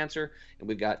dead of cancer, and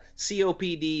we've got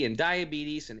COPD and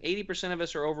diabetes, and 80% of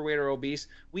us are overweight or obese,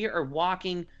 we are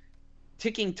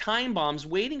ticking time bombs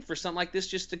waiting for something like this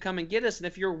just to come and get us. And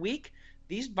if you're weak,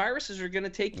 these viruses are going to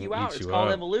take you out. It's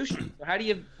called evolution. So how do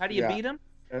you beat them?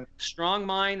 Strong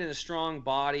mind and a strong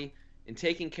body and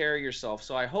taking care of yourself.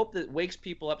 So I hope that wakes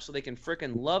people up so they can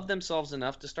frickin' love themselves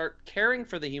enough to start caring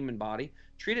for the human body.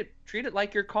 Treat it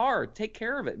like your car. Take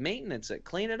care of it. Maintenance it.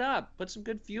 Clean it up. Put some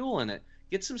good fuel in it.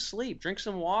 Get some sleep. Drink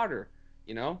some water,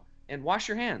 and wash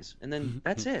your hands. And then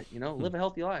that's it. Live a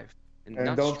healthy life. And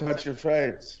don't touch your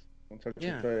face. Don't touch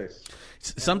your face.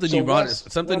 Something you brought.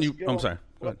 Something you. I'm sorry.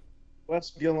 Go ahead. Wes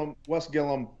Gillum.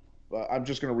 I'm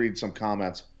just going to read some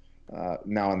comments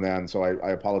now and then, so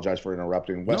I apologize for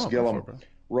interrupting. Wes Gillum,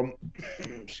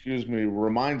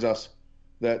 reminds us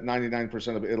that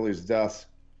 99% of Italy's deaths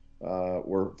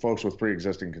were folks with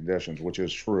pre-existing conditions, which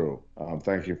is true.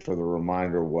 Thank you for the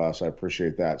reminder, Wes. I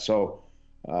appreciate that. So,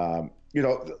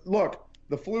 look,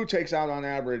 the flu takes out on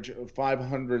average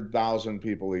 500,000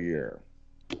 people a year.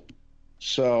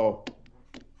 So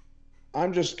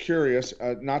I'm just curious,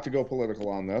 not to go political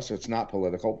on this. It's not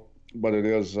political, but it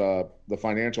is the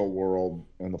financial world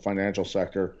and the financial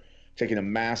sector taking a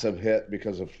massive hit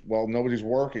because of, nobody's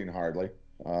working hardly.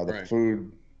 The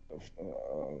food,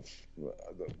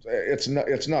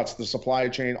 it's nuts. The supply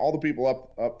chain, all the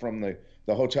people up from the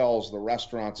hotels, the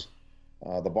restaurants,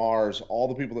 the bars, all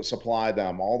the people that supply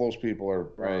them, all those people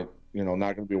are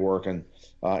not going to be working,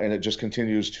 and it just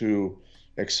continues to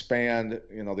expand.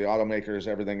 The automakers,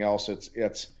 everything else.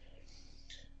 The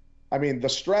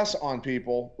stress on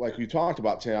people, like you talked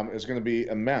about, Tim, is going to be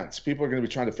immense. People are going to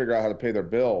be trying to figure out how to pay their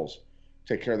bills,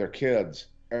 take care of their kids.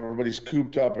 Everybody's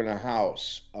cooped up in a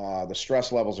house. The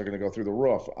stress levels are going to go through the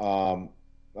roof.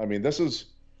 This is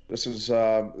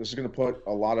going to put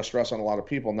a lot of stress on a lot of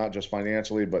people, not just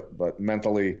financially, but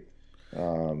mentally,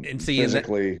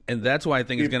 physically. And that's why I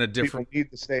think it's going to differ. People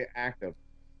need to stay active.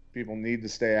 People need to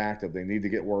stay active. They need to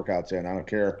get workouts in. I don't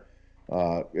care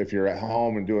if you're at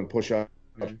home and doing push-ups,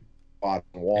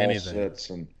 wall sits,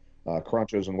 and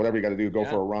crunches, and whatever you got to do. Go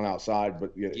for a run outside.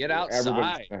 But get outside.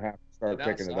 Everybody's going to have to start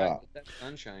picking it up. Get that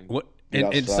sunshine.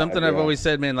 It's something I've always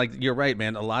said, man. Like, you're right,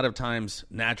 man. A lot of times,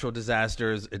 natural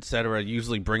disasters, etc.,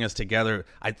 usually bring us together.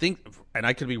 I think, and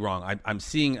I could be wrong, I'm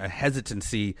seeing a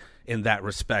hesitancy in that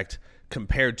respect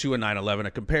compared to a 9/11.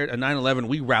 A 9/11,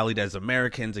 we rallied as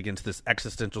Americans against this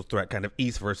existential threat, kind of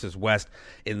East versus West.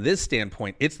 In this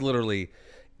standpoint, it's literally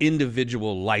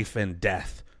individual life and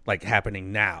death, like,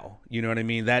 happening now. You know what I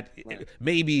mean?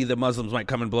 Maybe the Muslims might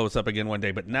come and blow us up again one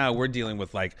day, but now we're dealing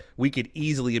with, like, we could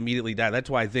easily immediately die. That's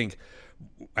why I think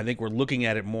we're looking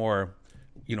at it more.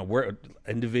 We're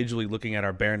individually looking at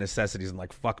our bare necessities and,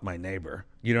 like, fuck my neighbor.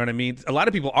 You know what I mean? A lot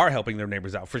of people are helping their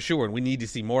neighbors out, for sure, and we need to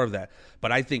see more of that.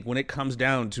 But I think when it comes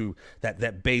down to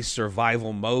that base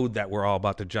survival mode that we're all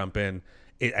about to jump in,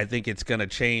 I think it's going to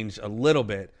change a little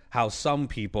bit how some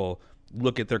people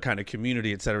look at their kind of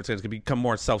community, et cetera. It's going to become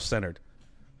more self-centered.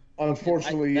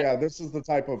 Unfortunately, this is the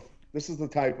type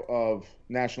of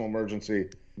national emergency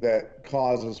that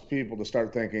causes people to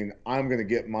start thinking, I'm going to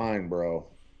get mine, bro.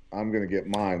 I'm going to get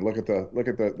mine. Look at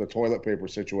the toilet paper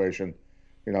situation,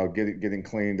 getting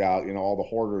cleaned out, all the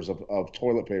hoarders of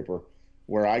toilet paper,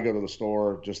 where I go to the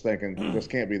store just thinking this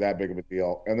can't be that big of a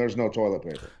deal, and there's no toilet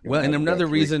paper. And another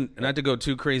reason, not to go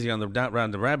too crazy on the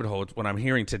round the rabbit hole, it's what I'm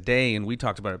hearing today, and we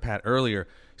talked about it, Pat, earlier.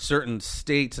 Certain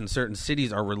states and certain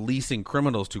cities are releasing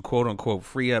criminals to quote unquote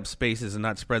free up spaces and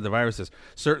not spread the viruses.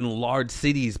 Certain large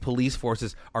cities, police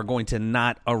forces are going to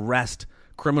not arrest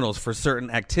criminals for certain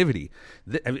activity.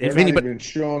 If anybody even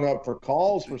showing up for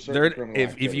calls for certain criminal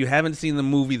activity. If you haven't seen the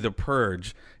movie The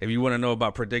Purge, if you want to know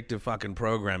about predictive fucking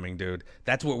programming, dude,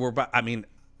 that's what we're about.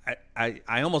 I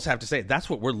almost have to say that's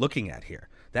what we're looking at here.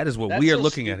 That is what we are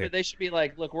looking at here. They should be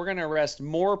like, look, we're going to arrest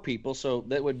more people, so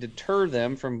that would deter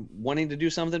them from wanting to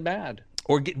do something bad.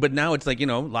 But now it's like, a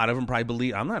lot of them probably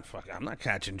believe I'm not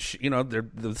catching.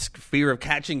 The fear of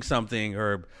catching something,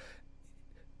 or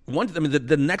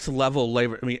the next level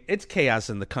labor. I mean, it's chaos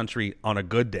in the country on a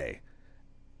good day.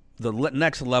 The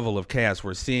next level of chaos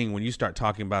we're seeing when you start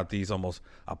talking about these almost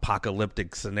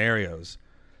apocalyptic scenarios.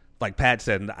 Like Pat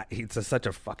said, and it's such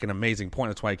a fucking amazing point.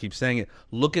 That's why I keep saying it.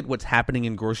 Look at what's happening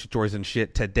in grocery stores and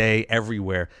shit today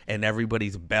everywhere, and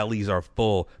everybody's bellies are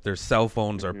full. Their cell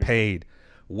phones are paid.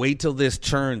 Wait till this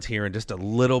churns here in just a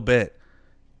little bit.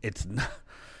 It's not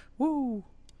going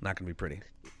to be pretty.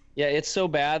 Yeah, it's so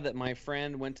bad that my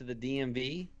friend went to the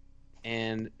DMV,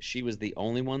 and she was the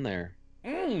only one there.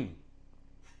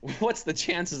 What's the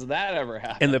chances of that ever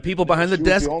happening? And the people behind the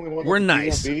desk were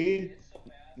nice. DMV?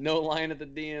 No line at the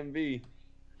DMV.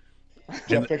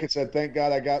 Jeff Pickett said, "Thank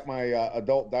God I got my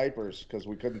adult diapers because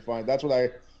we couldn't find." That's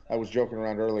what I was joking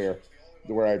around earlier,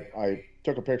 where I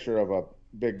took a picture of a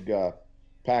big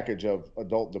package of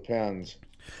adult Depends.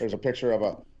 There's a picture of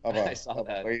a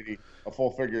lady, a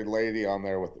full-figured lady on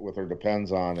there with her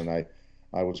Depends on, and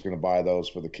I was going to buy those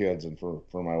for the kids and for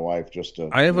my wife just to.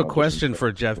 I have a question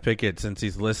for Jeff Pickett since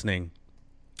he's listening,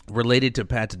 related to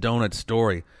Pat's Donut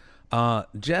story.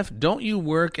 Jeff, don't you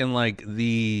work in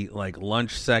the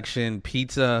lunch section,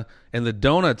 pizza, and the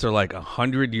donuts are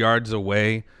 100 yards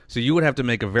away? So you would have to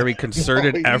make a very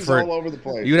concerted effort. All over the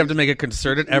place. You would have to make a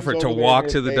concerted effort to walk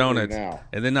to the donuts, now.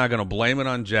 And they're not going to blame it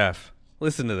on Jeff.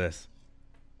 Listen to this.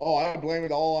 Oh, I blame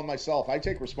it all on myself. I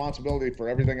take responsibility for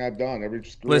everything I've done. Every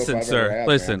screw Listen, up I've sir. ever had,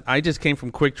 Listen, man. I just came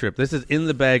from Quick Trip. This is in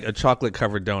the bag, a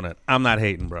chocolate-covered donut. I'm not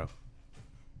hating, bro.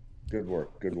 Good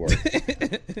work. Good work.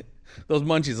 Those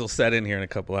munchies will set in here in a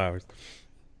couple hours.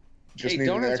 Just Hey, need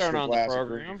an donuts extra aren't on the glass of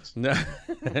program.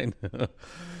 green. No,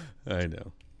 I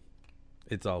know.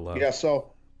 It's all love. Yeah.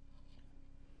 So,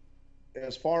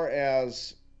 as far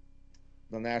as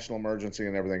the national emergency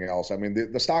and everything else, I mean,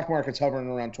 the stock market's hovering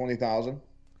around 20,000.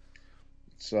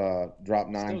 It's dropped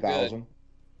 9,000.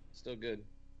 Still good.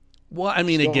 Well, I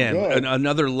mean, Still again, good.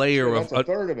 another layer So of that's a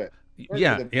third of it.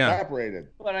 Yeah. Evaporated.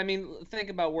 But I mean, think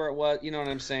about where it was. You know what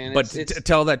I'm saying? But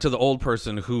tell that to the old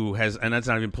person who has, and that's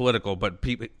not even political, but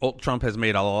Trump has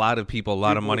made a lot of people a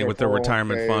lot of money with their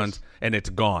retirement funds, and it's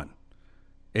gone.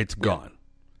 It's gone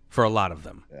for a lot of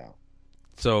them. Yeah.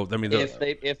 So I mean,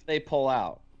 if they pull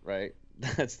out, right?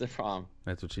 That's the problem.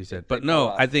 That's what she said. But no,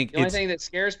 I think the only thing that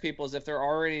scares people is if they're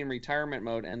already in retirement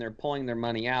mode and they're pulling their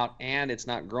money out and it's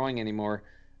not growing anymore.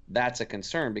 That's a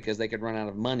concern because they could run out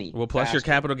of money. Well, plus faster. your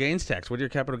capital gains tax. What are your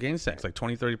capital gains tax?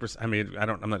 20-30%? I mean,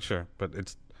 I'm not sure, but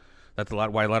that's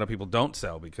why a lot of people don't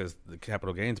sell, because the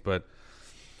capital gains. But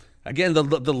again, the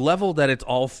level that it's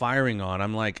all firing on,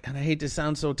 I'm like, and I hate to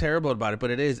sound so terrible about it,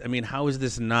 but it is. I mean, how is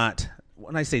this not?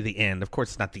 When I say the end, of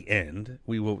course it's not the end.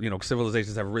 We will,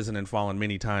 civilizations have risen and fallen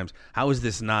many times. How is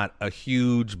this not a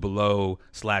huge blow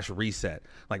 / reset?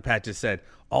 Like Pat just said,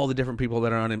 all the different people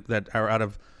that are out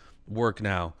of work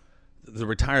now, the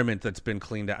retirement that's been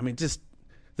cleaned out. I mean, just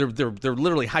they're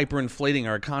literally hyperinflating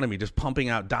our economy, just pumping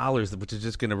out dollars, which is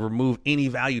just going to remove any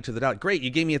value to the dollar. Great,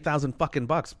 you gave me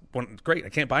 $1,000. Well, great, I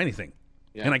can't buy anything,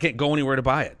 and I can't go anywhere to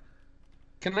buy it.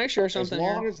 Can I share something? As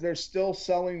long as they're still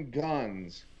selling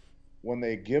guns when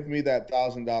they give me that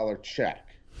 $1,000 check.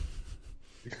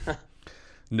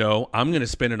 No, I'm going to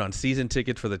spend it on season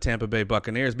tickets for the Tampa Bay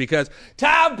Buccaneers because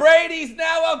Tom Brady's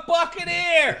now a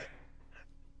Buccaneer.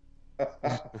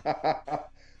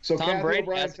 So Tom Kathy Brady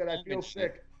O'Brien has said, "I COVID feel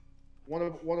shit." sick." One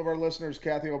of our listeners,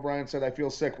 Kathy O'Brien, said, "I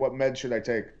feel sick. What med should I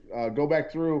take?" Go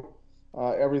back through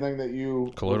everything that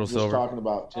you Colloidal were silver. talking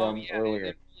about, Tim, earlier.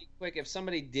 Really quick, if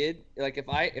somebody did, like if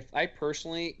I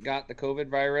personally got the COVID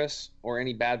virus or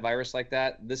any bad virus like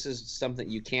that, this is something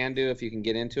you can do if you can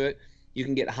get into it. You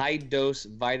can get high dose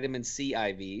vitamin C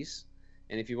IVs,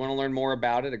 and if you want to learn more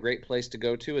about it, a great place to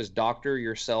go to is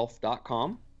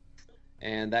dryourself.com.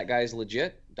 And that guy's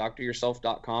legit,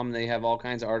 dryourself.com. They have all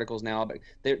kinds of articles now. But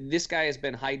this guy has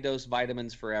been high-dose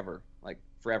vitamins forever, like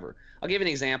forever. I'll give you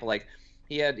an example. Like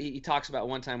he talks about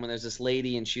one time when there's this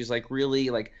lady and she's like really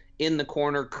like in the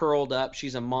corner, curled up.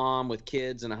 She's a mom with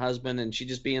kids and a husband, and she'd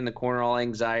just be in the corner, all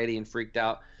anxiety and freaked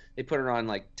out. They put her on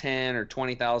like 10 or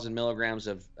 20,000 milligrams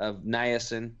of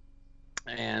niacin,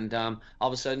 and all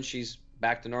of a sudden she's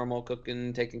back to normal,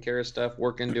 cooking, taking care of stuff,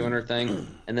 working, doing her thing.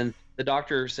 And then the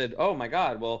doctor said, "Oh my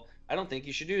God, well, I don't think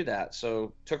you should do that."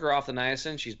 So took her off the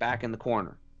niacin. She's back in the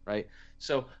corner, right?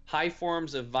 So high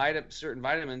forms of certain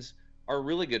vitamins are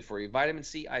really good for you. Vitamin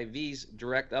C IVs,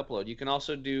 direct upload. You can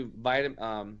also do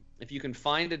if you can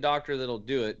find a doctor that'll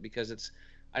do it, because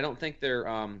I don't think they're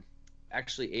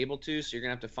actually able to, so you're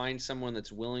gonna have to find someone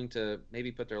that's willing to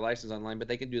maybe put their license online, but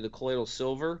they can do the colloidal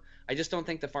silver. I just don't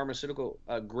think the pharmaceutical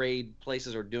grade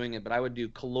places are doing it, but I would do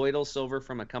colloidal silver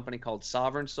from a company called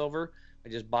Sovereign Silver, I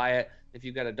just buy it. If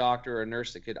you've got a doctor or a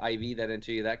nurse that could IV that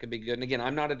into you, that could be good. And again,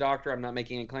 I'm not a doctor. I'm not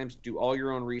making any claims. Do all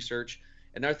your own research.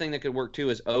 Another thing that could work too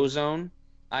is ozone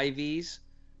IVs.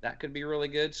 That could be really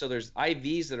good. So there's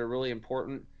IVs that are really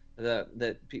important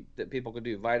that people could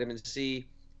do. Vitamin C.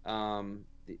 And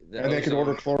they can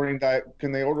order chlorine.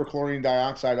 Can they order chlorine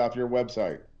dioxide off your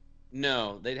website?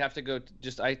 No, they'd have to go.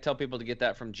 I tell people to get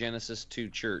that from Genesis 2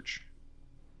 Church.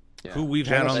 Yeah. Who we've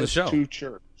had on the show. 2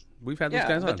 Church. We've had those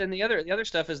guys on. But then the other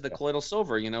stuff is the colloidal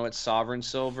silver. It's Sovereign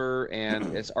Silver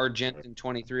and it's Argentin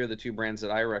 23 are the 2 brands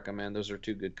that I recommend. Those are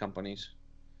 2 good companies.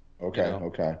 Okay.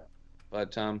 Okay.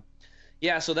 But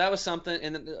yeah, so that was something.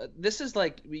 And this is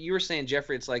like you were saying,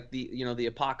 Jeffrey. It's like the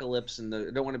apocalypse, and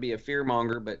I don't want to be a fear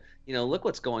monger, but look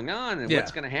what's going on and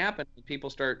what's going to happen when people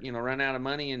start run out of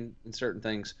money and certain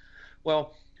things.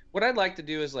 Well, what I'd like to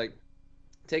do is like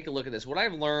take a look at this. What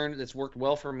I've learned that's worked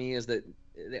well for me is that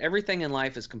everything in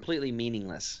life is completely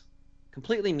meaningless.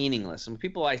 Completely meaningless. And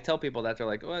I tell people that, they're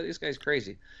like, "Oh, this guy's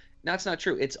crazy." That's not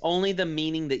true. It's only the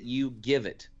meaning that you give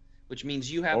it, which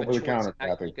means you have a choice on how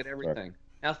you look at everything. Right.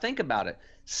 Now think about it.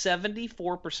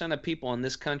 74% of people in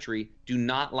this country do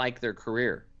not like their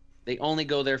career. They only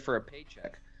go there for a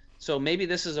paycheck. So maybe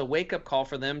this is a wake-up call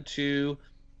for them to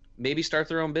maybe start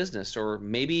their own business, or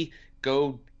maybe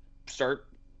go start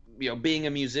being a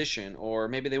musician, or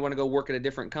maybe they want to go work at a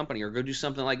different company or go do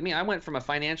something like me. I went from a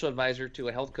financial advisor to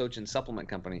a health coach and supplement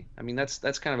company. I mean, that's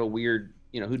kind of a weird,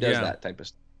 who does that type of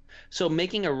stuff. So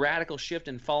making a radical shift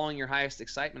and following your highest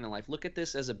excitement in life, look at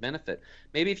this as a benefit.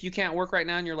 Maybe if you can't work right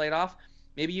now and you're laid off,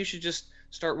 maybe you should just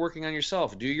start working on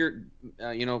yourself. Do your,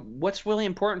 what's really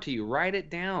important to you. Write it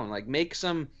down. Like make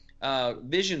some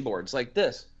vision boards like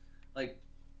this. Like,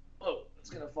 oh, it's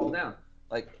going to fall down.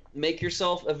 Like make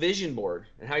yourself a vision board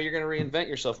and how you're going to reinvent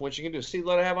yourself. What you can do. See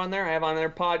what I have on there? I have on there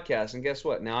podcast. And guess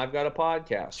what? Now I've got a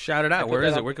podcast. Shout it out. Where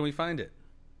is it? Where can we find it?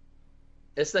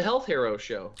 It's the Health Hero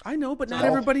Show. I know, but not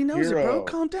everybody knows it, bro.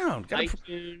 Calm down.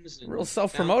 iTunes. Real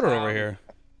self-promoter over here.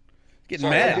 Getting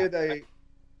mad.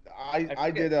 I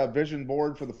did a vision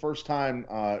board for the first time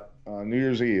New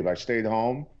Year's Eve. I stayed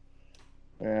home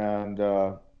and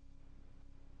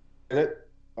did it.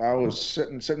 I was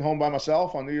sitting home by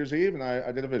myself on New Year's Eve, and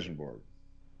I did a vision board.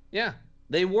 Yeah,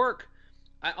 they work.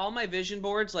 All my vision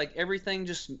boards, like everything,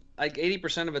 just like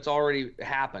 80% of it's already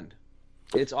happened.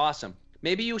 It's awesome.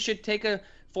 Maybe you should take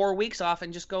 4 weeks off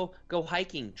and just go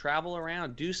hiking, travel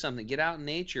around, do something, get out in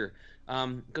nature,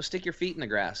 go stick your feet in the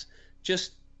grass.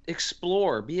 Just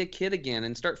explore, be a kid again,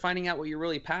 and start finding out what you're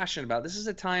really passionate about. This is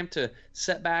a time to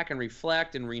sit back and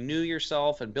reflect and renew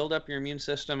yourself and build up your immune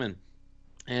system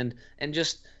and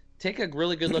just take a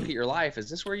really good look at your life. Is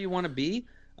this where you want to be?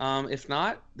 If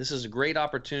not, this is a great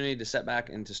opportunity to set back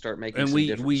and to start making some different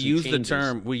changes.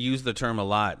 We use the term a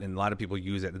lot, and a lot of people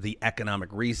use it, the economic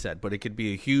reset, but it could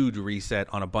be a huge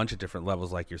reset on a bunch of different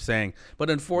levels, like you're saying. But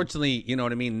unfortunately, you know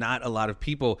what I mean, not a lot of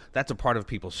people, that's a part of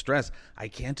people's stress. I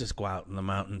can't just go out in the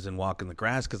mountains and walk in the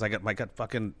grass because I got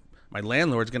my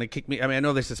landlord's going to kick me. I mean, I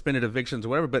know they suspended evictions or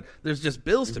whatever, but there's just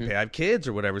bills to pay. I have kids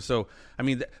or whatever. So, I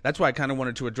mean, that's why I kind of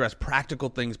wanted to address practical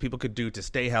things people could do to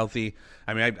stay healthy.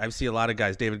 I mean, I see a lot of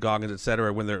guys, David Goggins, et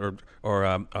cetera, when they're, or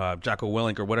Jocko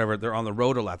Willink or whatever, they're on the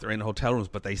road a lot. They're in hotel rooms,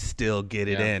 but they still get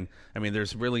it in. I mean,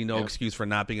 there's really no excuse for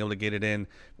not being able to get it in,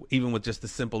 even with just the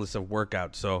simplest of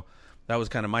workouts. So that was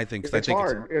kind of my thing. It's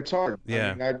hard. It's hard.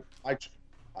 Yeah. I mean,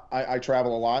 I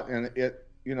travel a lot, and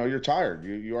you're tired.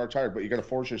 You are tired, but you got to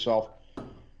force yourself.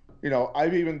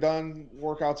 I've even done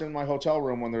workouts in my hotel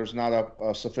room when there's not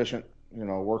a sufficient,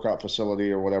 workout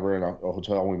facility or whatever in a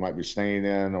hotel we might be staying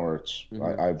in, or it's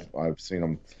I've seen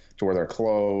them to where they're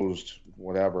closed,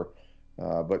 whatever.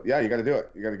 But yeah, you got to do it.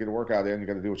 You got to get a workout in. You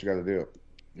got to do what you got to do.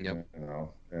 Yep.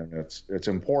 And it's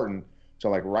important to,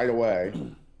 like, right away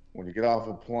when you get off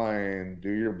a plane, do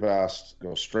your best,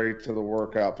 go straight to the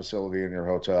workout facility in your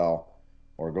hotel,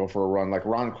 or go for a run. Like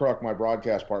Ron Crook, my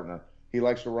broadcast partner. He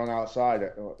likes to run outside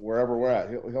wherever we're at.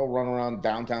 He'll run around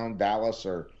downtown Dallas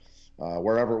or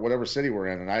whatever city we're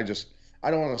in. And I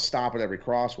don't want to stop at every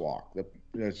crosswalk. It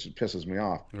pisses me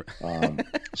off.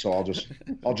 So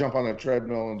I'll jump on a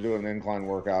treadmill and do an incline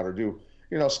workout or do,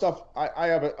 stuff. I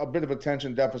have a bit of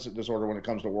attention deficit disorder when it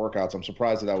comes to workouts. I'm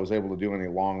surprised that I was able to do any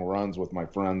long runs with my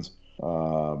friends,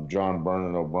 John Byrne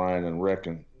and O'Brien and Rick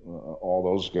and all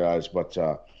those guys. But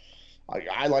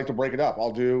I like to break it up.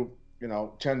 I'll do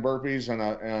 10 burpees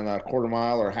and a quarter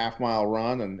mile or half mile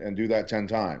run and do that 10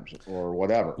 times or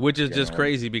whatever. Which is just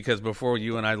crazy because before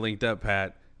you and I linked up,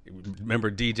 Pat, remember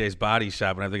DJ's Body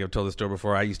Shop, and I think I've told the story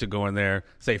before, I used to go in there,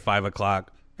 say 5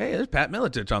 o'clock. Hey, there's Pat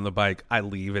Miletich on the bike. I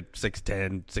leave at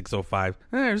 6:10, 6:05.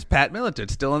 There's Pat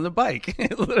Miletich still on the bike.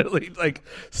 Literally, like,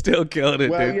 still killing it,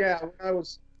 well, dude. yeah, when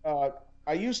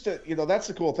I used to, that's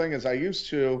the cool thing is I used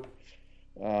to,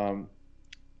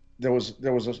 there was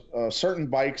a certain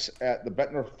bikes at the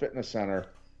Bettner Fitness Center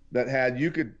that had,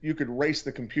 you could race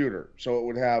the computer. So it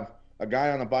would have a guy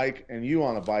on a bike and you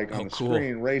on a bike on the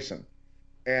screen racing.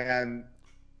 And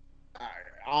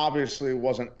obviously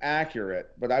wasn't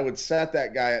accurate, but I would set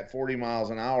that guy at 40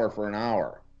 miles an hour for an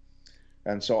hour.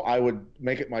 And so I would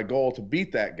make it my goal to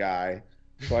beat that guy.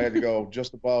 So I had to go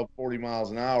just above 40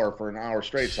 miles an hour for an hour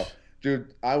straight. So,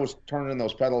 dude, I was turning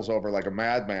those pedals over like a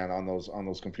madman on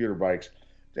those computer bikes,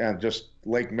 and just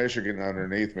Lake Michigan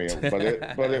underneath me. But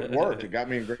it worked. It got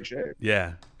me in great shape.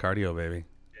 Yeah, cardio, baby.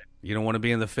 You don't want to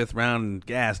be in the 5th round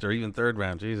gassed, or even 3rd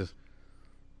round. Jesus.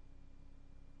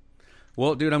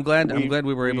 Well, dude, I'm glad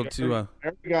we were able to.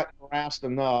 We got harassed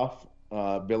enough,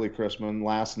 Billy Chrisman,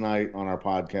 last night on our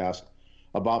podcast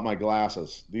about my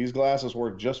glasses. These glasses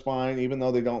work just fine, even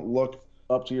though they don't look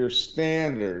up to your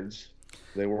standards.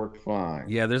 They work fine.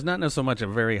 Yeah, there's not so much a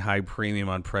very high premium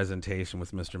on presentation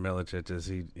with Mr. Miletich as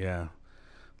he. Yeah,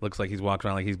 looks like he's walking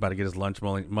around like he's about to get his lunch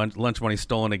money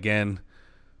stolen again.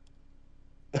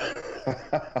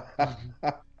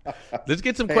 Let's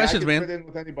get some questions, man. I can fit in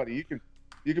with anybody.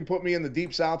 You can put me in the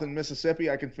deep south in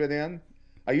Mississippi. I can fit in.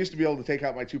 I used to be able to take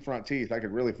out my 2 front teeth. I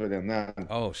could really fit in then.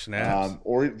 Oh, snaps!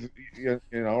 Or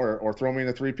throw me in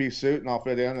a 3-piece suit and I'll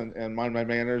fit in and mind my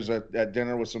manners at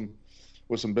dinner with some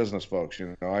business folks.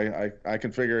 I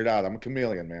can figure it out. I'm a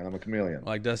chameleon, man. I'm a chameleon.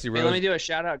 Like Dusty Rhodes. Hey, let me do a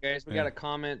shout out, guys. We got a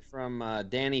comment from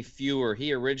Danny Fewer.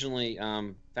 He originally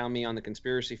found me on the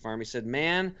Conspiracy Farm. He said,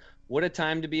 "Man, what a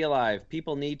time to be alive.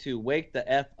 People need to wake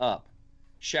the F up."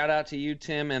 Shout out to you,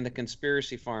 Tim, and the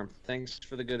Conspiracy Farm. Thanks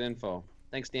for the good info.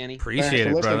 Thanks, Danny. Appreciate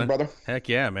it, brother. Heck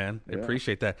yeah, man. I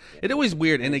appreciate that. It's always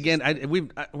weird, and again,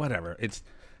 whatever.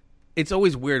 It's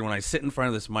always weird when I sit in front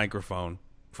of this microphone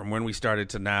from when we started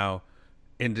to now,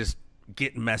 and just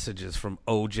get messages from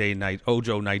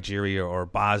Ojo, Nigeria, or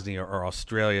Bosnia, or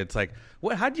Australia. It's like,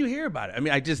 what? How'd you hear about it? I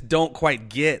mean, I just don't quite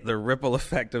get the ripple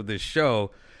effect of this show.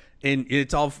 And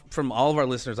it's all from all of our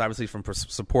listeners, obviously, from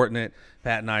supporting it,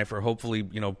 Pat and I, for hopefully,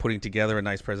 putting together a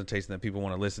nice presentation that people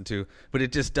want to listen to. But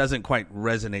it just doesn't quite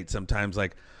resonate sometimes.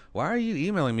 Like, why are you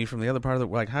emailing me from the other part of the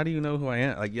world? Like, how do you know who I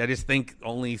am? Like, I just think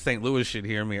only St. Louis should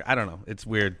hear me. I don't know. It's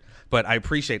weird. But I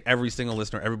appreciate every single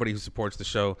listener, everybody who supports the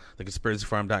show.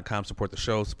 TheConspiracyFarm.com, support the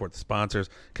show, support the sponsors.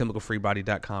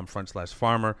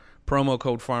 ChemicalFreeBody.com/farmer. Promo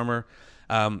code farmer.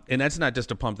 And that's not just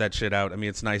to pump that shit out. I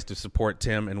mean, it's nice to support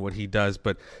Tim and what he does,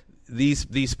 but these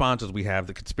sponsors we have,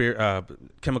 the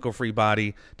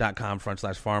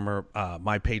ChemicalFreeBody.com/farmer,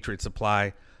 My Patriot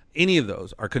Supply, any of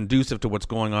those are conducive to what's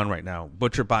going on right now.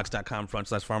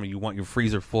 ButcherBox.com/farmer. You want your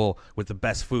freezer full with the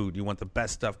best food. You want the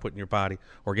best stuff put in your body.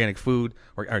 Organic food,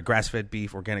 or grass-fed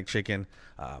beef, organic chicken,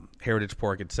 heritage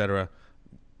pork, etc.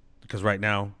 Because right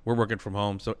now we're working from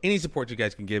home, so any support you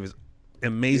guys can give is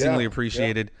amazingly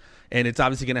appreciated. And it's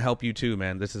obviously going to help you too,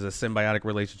 man. This is a symbiotic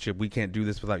relationship. We can't do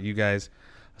this without you guys.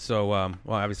 So, well,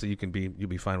 obviously you'll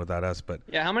be fine without us. But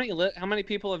yeah, how many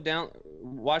people have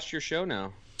watched your show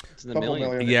now? It's in the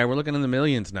millions. Yeah, we're looking in the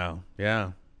millions now.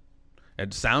 Yeah, at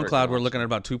SoundCloud we're looking at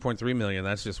about 2.3 million.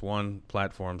 That's just one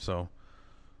platform. So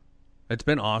it's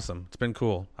been awesome. It's been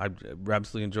cool. I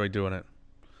absolutely enjoyed doing it.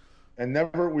 And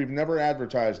we've never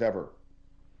advertised ever.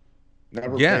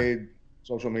 Never paid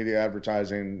social media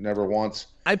advertising, never once.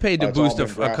 I paid to boost a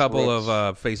couple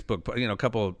of Facebook, a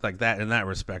couple like that in that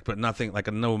respect, but nothing like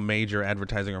no major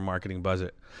advertising or marketing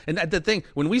budget. And the thing,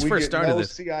 when we first started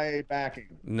this, CIA backing.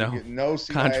 No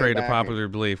CIA contrary backing. To popular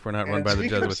belief, we're not run by the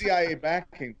Jesuits. Speaking of CIA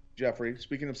backing, Jeffrey.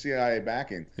 Speaking of CIA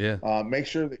backing, make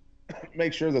sure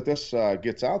that this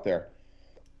gets out there.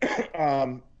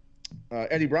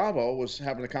 Eddie Bravo was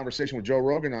having a conversation with Joe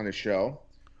Rogan on his show.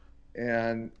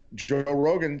 And Joe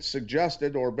Rogan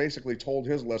suggested, or basically told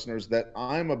his listeners, that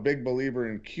I'm a big believer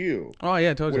in Q. Oh,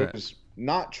 yeah, I told you that. Which is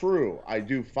not true. I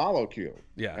do follow Q.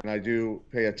 Yeah. And I do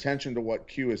pay attention to what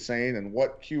Q is saying and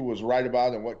what Q was right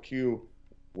about and what Q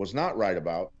was not right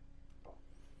about.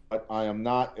 But I am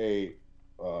not a,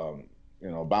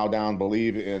 bow down,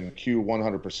 believe in Q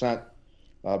 100%,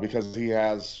 because he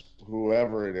has,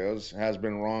 whoever it is, has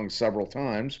been wrong several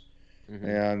times. Mm-hmm.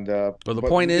 And well, the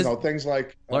point is, things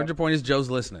like larger point is Joe's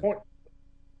listening.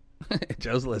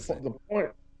 Joe's listening. The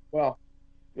point, well,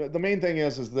 the main thing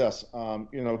is this.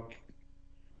 You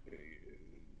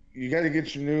got to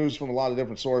get your news from a lot of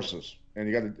different sources, and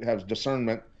you got to have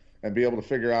discernment and be able to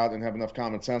figure out and have enough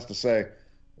common sense to say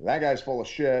that guy's full of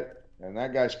shit and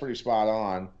that guy's pretty spot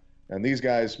on, and these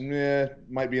guys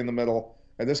might be in the middle.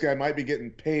 and this guy might be getting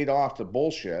paid off to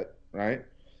bullshit, right?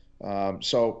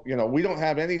 So, you know, we don't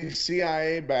have any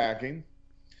CIA backing,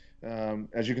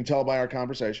 as you can tell by our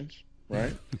conversations,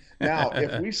 right? Now,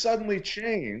 if we suddenly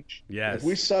change, if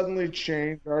we suddenly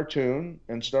change our tune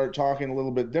and start talking a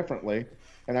little bit differently,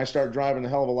 and I start driving a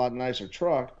hell of a lot nicer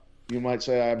truck, you might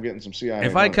say I'm getting some CIA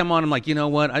If money. I come on, I'm like, you know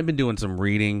what? I've been doing some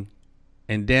reading,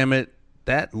 and damn it,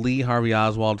 that Lee Harvey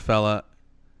Oswald fella,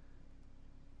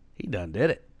 he done did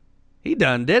it. He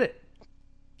done did it.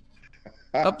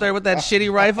 Up there with that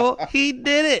shitty rifle, he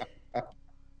did it.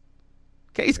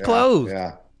 Case closed.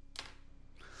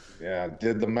 Yeah.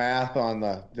 Did the math on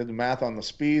the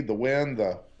speed, the wind,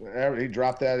 he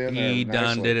dropped that in there. He done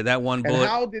nicely. did it. That one bullet.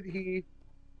 And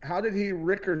how did he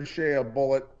ricochet a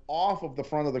bullet off of the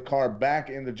front of the car back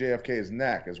into JFK's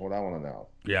neck is what I want to know.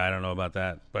 Yeah, I don't know about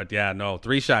that, but yeah, no,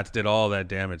 3 shots did all that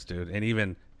damage, dude, and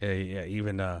even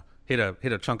hit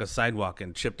a chunk of sidewalk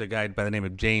and chipped a guy by the name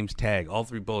of James Tagg. All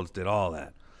 3 bullets did all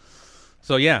that.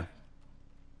 So yeah,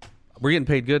 we're getting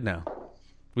paid good now.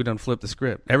 We done flipped the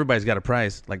script. Everybody's got a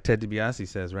price, like Ted DiBiase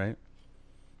says, right?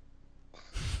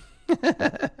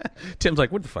 Tim's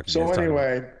like, what the fuck? So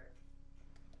anyway.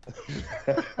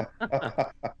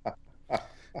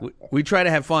 We try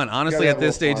to have fun. Honestly, at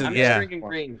this stage, drinking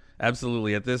green.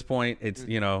 Absolutely. At this point, it's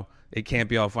it can't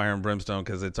be all fire and brimstone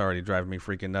because it's already driving me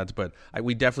freaking nuts. But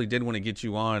we definitely did want to get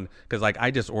you on because, like,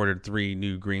 I just ordered 3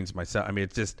 new greens myself. I mean,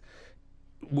 it's just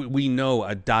we know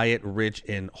a diet rich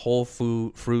in whole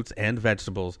food, fruits, and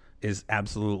vegetables is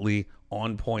absolutely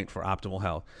on point for optimal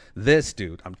health. This,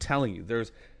 dude, I'm telling you,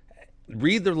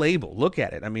 read the label, look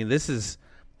at it. I mean, this is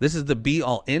the be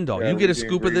all end all. You get a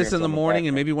scoop of this in the morning,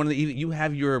 and maybe one of the evening. You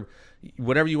have your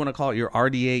whatever you want to call it, your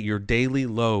RDA, your daily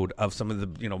load of some of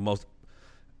the most.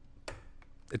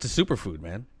 It's a superfood,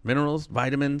 man. Minerals,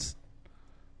 vitamins,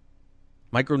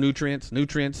 micronutrients,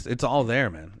 nutrients. It's all there,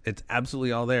 man. It's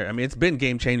absolutely all there. I mean, it's been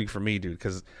game changing for me, dude.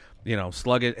 Because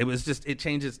Slug It. It was just it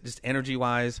changes just energy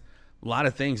wise. A lot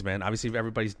of things, man. Obviously,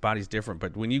 everybody's body's different,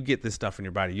 but when you get this stuff in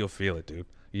your body, you'll feel it, dude.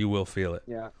 You will feel it.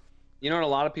 Yeah. You know what a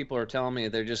lot of people are telling me?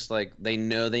 They're just like, they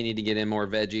know they need to get in more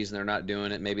veggies and they're not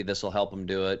doing it. Maybe this will help them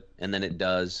do it. And then it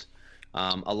does.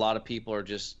 A lot of people are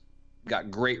just got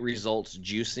great results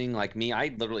juicing. Like me,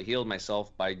 I literally healed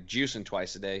myself by juicing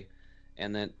twice a day.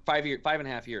 And then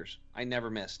 5.5 years, I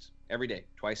never missed every day,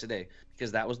 twice a day,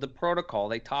 because that was the protocol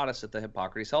they taught us at the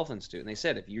Hippocrates Health Institute. And they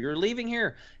said, if you're leaving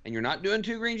here and you're not doing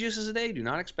 2 green juices a day, do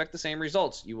not expect the same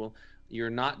results. You're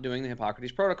not doing the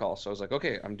Hippocrates protocol. So I was like,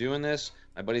 okay, I'm doing this.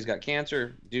 My buddy's got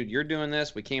cancer. Dude, you're doing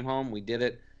this. We came home. We did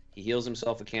it. He heals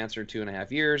himself of cancer in 2.5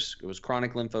 years. It was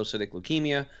chronic lymphocytic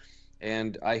leukemia.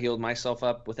 And I healed myself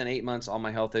up within 8 months. All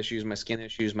my health issues, my skin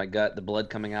issues, my gut, the blood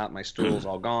coming out, my stools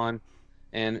all gone.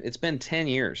 And it's been 10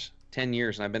 years. 10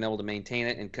 years. And I've been able to maintain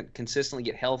it and consistently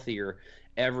get healthier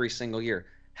every single year.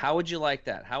 How would you like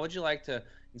that? How would you like to,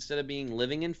 instead of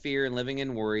living in fear and living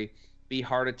in worry, be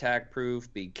heart attack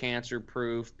proof, be cancer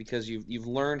proof, because you've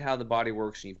learned how the body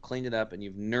works and you've cleaned it up and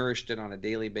you've nourished it on a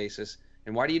daily basis.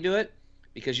 And why do you do it?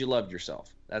 Because you loved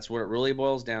yourself. That's what it really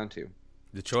boils down to.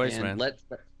 The choice, and man.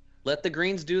 Let the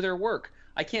greens do their work.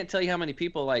 I can't tell you how many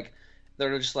people that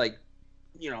are just like,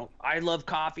 I love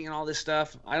coffee and all this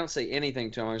stuff. I don't say anything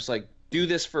to them. I'm just like, do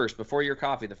this first before your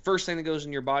coffee. The first thing that goes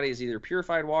in your body is either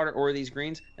purified water or these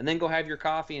greens, and then go have your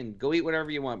coffee and go eat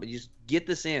whatever you want. But you just get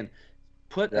this in.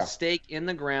 Put a stake in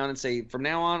the ground and say, from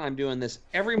now on, I'm doing this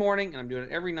every morning and I'm doing it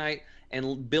every night,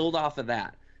 and build off of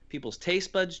that. People's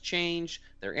taste buds change,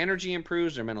 their energy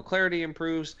improves, their mental clarity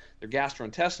improves, their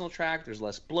gastrointestinal tract, there's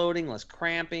less bloating, less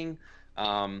cramping.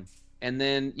 And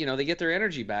then, they get their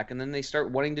energy back, and then they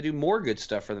start wanting to do more good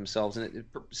stuff for themselves, and it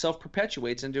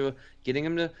self-perpetuates into getting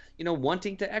them to,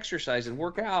 wanting to exercise and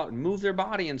work out and move their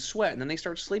body and sweat, and then they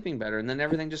start sleeping better, and then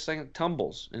everything just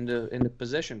tumbles into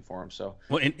position for them. So,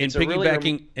 well, and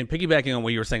piggybacking on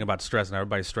what you were saying about stress, and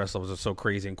everybody's stress levels are so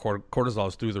crazy, and cortisol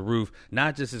is through the roof.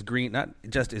 Not just is green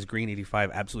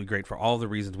 85 absolutely great for all the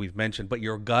reasons we've mentioned, but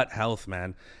your gut health,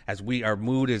 man. As our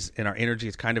mood is and our energy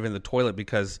is kind of in the toilet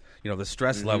because the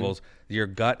stress levels. Your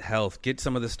gut health. Get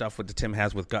some of the stuff what Tim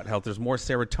has with gut health. There's more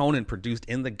serotonin produced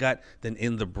in the gut than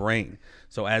in the brain.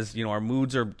 So as our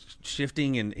moods are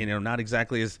shifting and not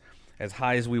exactly as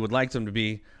high as we would like them to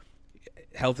be,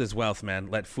 health is wealth, man.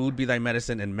 Let food be thy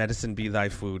medicine and medicine be thy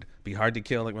food. Be hard to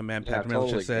kill, like my man Pat Miller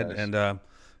just said. Guys. And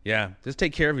just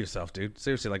take care of yourself, dude.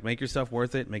 Seriously, make yourself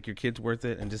worth it, make your kids worth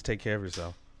it, and just take care of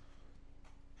yourself.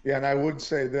 Yeah, and I would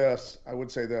say this,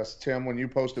 Tim, when you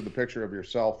posted the picture of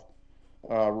yourself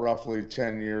roughly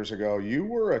 10 years ago, you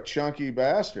were a chunky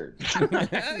bastard.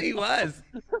 He was.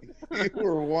 You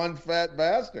were one fat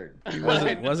bastard. He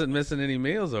wasn't missing any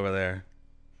meals over there.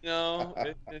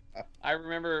 I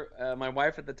remember my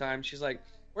wife at the time. She's like,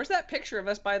 "Where's that picture of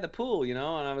us by the pool?" And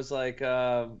I was like,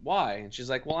 "Why?" And she's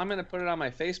like, "Well, I'm gonna put it on my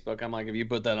Facebook." I'm like, "If you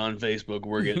put that on Facebook,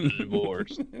 we're getting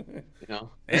divorced."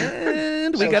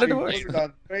 And we got a divorce. She put it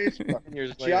on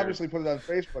Facebook. She obviously put it on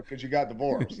Facebook because you got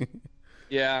divorced.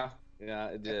 Yeah,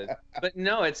 it did. But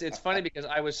no, it's funny because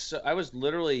I was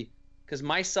literally, because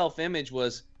my self-image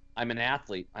was, I'm an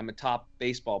athlete, I'm a top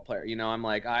baseball player. I'm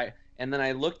like and then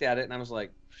I looked at it and I was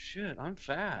like, shit, I'm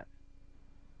fat.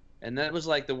 And then it was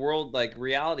like the world, like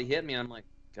reality hit me. And I'm like,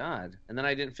 God. And then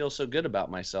I didn't feel so good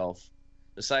about myself.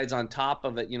 Besides, on top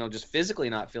of it, just physically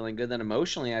not feeling good, then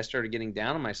emotionally I started getting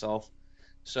down on myself.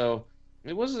 So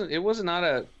it was not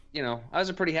a, I was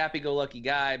a pretty happy-go-lucky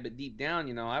guy, but deep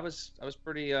down, I was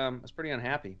pretty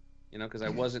unhappy, because I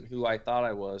wasn't who I thought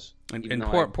I was. And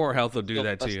poor health will do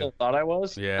that to you. I still thought I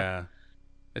was. Yeah.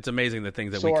 It's amazing the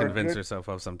things that we convince ourselves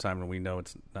of sometimes when we know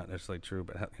it's not necessarily true,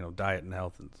 but diet and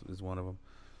health is one of them.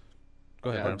 Go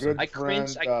ahead. I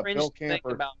cringed to think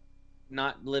about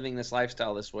not living this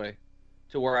lifestyle this way,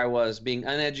 to where I was being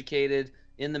uneducated,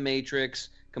 in the matrix,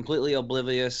 completely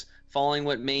oblivious, following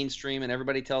what mainstream and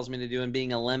everybody tells me to do, and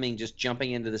being a lemming, just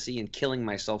jumping into the sea and killing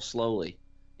myself slowly.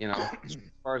 As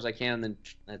far as I can, then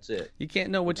that's it. You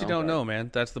can't know what you don't know, man.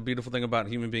 That's the beautiful thing about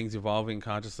human beings evolving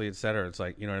consciously, et cetera. It's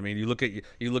like, you know what I mean? You look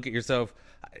at yourself,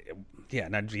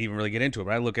 not to even really get into it,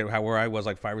 but I look at where I was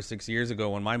like 5 or 6 years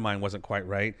ago when my mind wasn't quite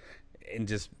right, and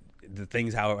just the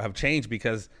things how have changed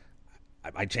because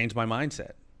I changed my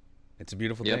mindset. It's a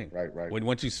beautiful thing. Right.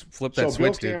 Once you flip that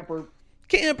switch, Camper.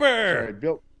 Sorry,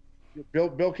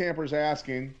 Bill Camper's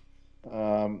asking,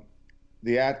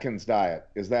 the Atkins diet,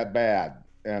 is that bad?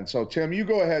 And so, Tim, you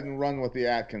go ahead and run with the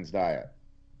Atkins diet.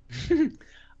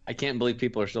 I can't believe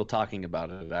people are still talking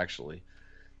about it, actually.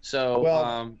 So,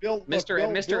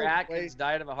 Mr. Atkins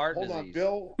died of a heart disease. Hold on,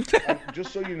 Bill,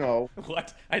 just so you know.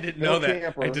 What? I didn't know that.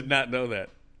 Camper, I did not know that.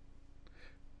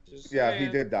 Yeah, he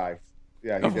did die.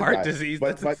 Yeah, he did die. Heart disease,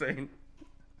 that's insane.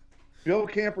 Bill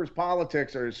Camper's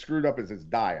politics are as screwed up as his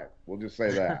diet. We'll just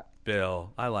say that.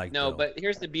 Bill, I like no, Bill. But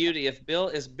here's the beauty: if Bill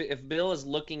is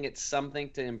looking at something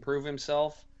to improve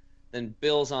himself, then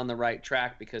Bill's on the right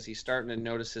track because he's starting to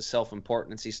notice his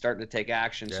self-importance. He's starting to take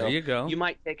action. There you go. You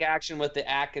might take action with the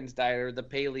Atkins diet or the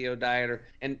paleo diet,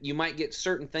 and you might get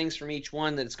certain things from each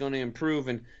one that's going to improve.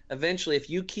 And eventually, if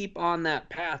you keep on that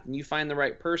path and you find the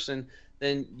right person,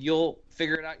 then you'll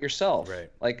figure it out yourself. Right.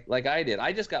 Like I did.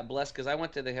 I just got blessed because I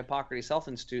went to the Hippocrates Health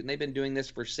Institute, and they've been doing this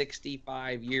for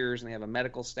 65 years, and they have a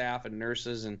medical staff and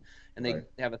nurses, and they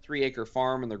have a 3-acre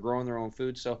farm, and they're growing their own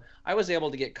food. So I was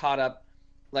able to get caught up.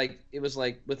 Like it was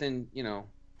like within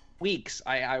weeks,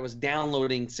 I was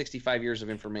downloading 65 years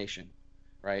of information,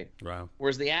 right? Wow.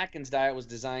 Whereas the Atkins diet was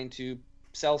designed to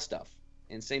sell stuff.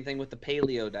 And same thing with the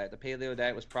paleo diet. The paleo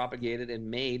diet was propagated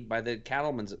and made by the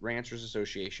Cattlemen's Ranchers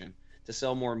Association to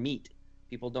sell more meat.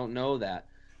 People don't know that.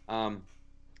 A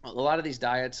lot of these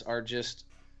diets are just,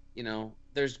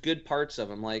 there's good parts of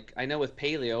them. Like I know with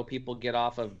paleo, people get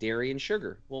off of dairy and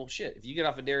sugar. Well, shit, if you get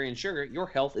off of dairy and sugar, your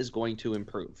health is going to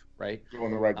improve, right? Go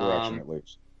in the right direction at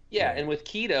least. Yeah, and with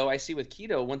keto, I see with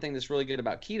keto, one thing that's really good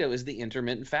about keto is the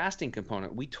intermittent fasting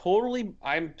component.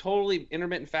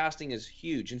 Intermittent fasting is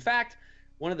huge. In fact,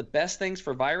 one of the best things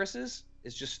for viruses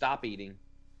is just stop eating.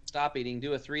 Stop eating,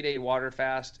 do a 3-day water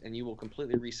fast, and you will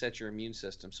completely reset your immune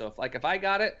system. So if I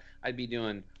got it, I'd be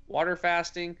doing water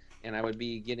fasting, and I would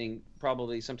be getting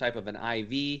probably some type of an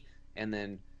IV, and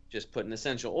then just putting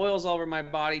essential oils all over my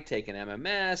body, taking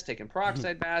MMS, taking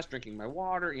peroxide baths, drinking my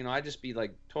water. I'd just be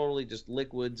like totally just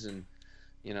liquids and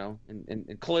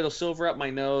colloidal silver up my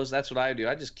nose. That's what I do.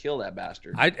 I just kill that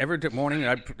bastard. Every morning,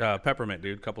 peppermint,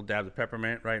 dude. A couple dabs of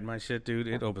peppermint right in my shit, dude.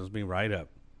 It opens me right up.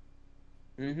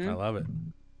 Mm-hmm. I love it.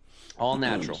 All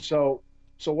natural. So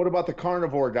what about the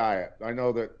carnivore diet? I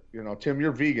know that, Tim,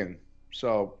 you're vegan.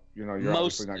 So, you're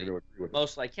obviously not going to agree with it.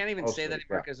 Mostly. I can't even say that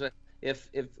anymore because if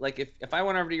I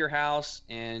went over to your house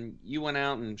and you went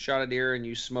out and shot a deer and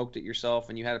you smoked it yourself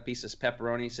and you had a piece of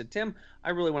pepperoni, you said, Tim, I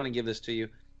really want to give this to you.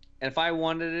 And if I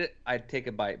wanted it, I'd take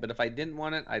a bite. But if I didn't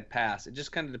want it, I'd pass. It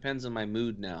just kind of depends on my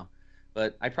mood now.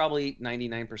 But I probably eat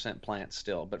 99% plants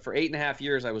still. But for 8.5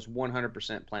 years, I was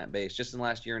 100% plant-based. Just in the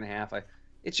last year and a half,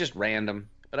 it's just random.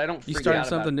 But I don't freak out about it. You started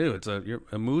something new. It's you're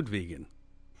a mood vegan.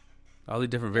 All the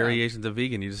different variations of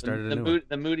vegan. You just started a new one.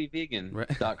 The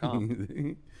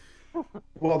moodyvegan.com.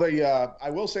 Well, I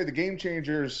will say the Game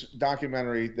Changers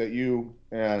documentary that you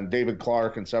and David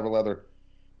Clark and several other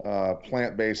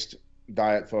plant-based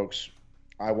diet folks,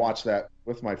 I watched that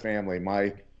with my family.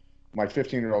 My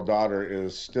 15-year-old daughter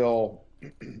is still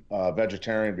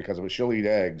vegetarian because of it. She'll eat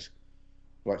eggs,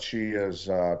 but she is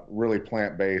really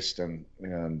plant-based and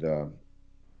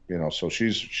you know, so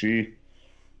she's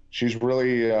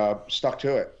really stuck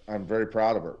to it. I'm very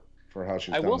proud of her for how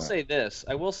she's done that.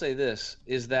 I will say this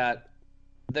is that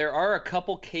there are a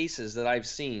couple cases that I've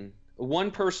seen,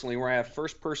 one personally where I have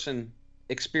first-person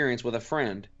experience with a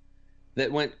friend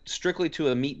that went strictly to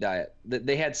a meat diet, that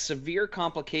they had severe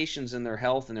complications in their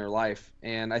health and their life.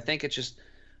 And I think it's just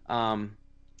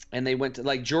and they went to,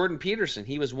 like, Jordan Peterson,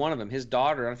 he was one of them. His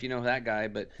daughter, I don't know if you know that guy,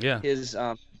 but his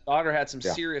daughter had some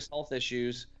serious health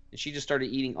issues, and she just started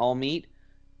eating all meat,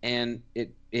 and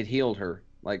it healed her.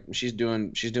 Like, she's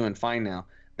doing fine now.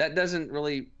 That doesn't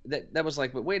really that was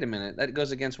like, but wait a minute, that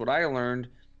goes against what I learned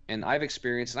and I've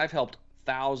experienced, and I've helped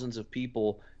thousands of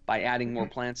people by adding more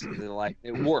plants into their life.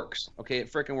 It works. Okay,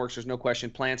 it freaking works. There's no question.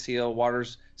 Plants heal.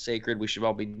 Water's sacred. We should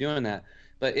all be doing that.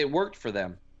 But it worked for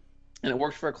them. And it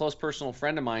worked for a close personal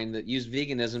friend of mine that used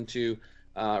veganism to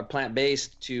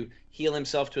plant-based to heal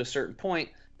himself to a certain point,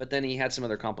 but then he had some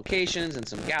other complications and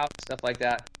some gout, stuff like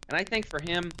that. And I think for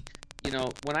him, you know,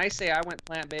 when I say I went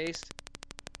plant-based,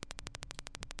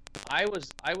 I don't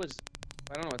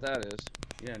know what that is.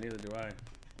 Yeah, neither do I.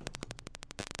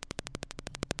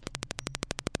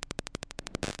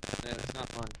 It's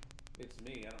not mine. It's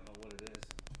me. I don't know what it is.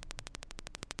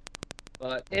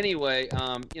 But anyway,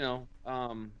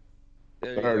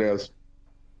 there it is.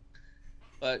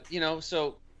 But,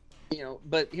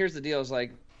 but here's the deal, is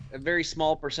like a very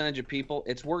small percentage of people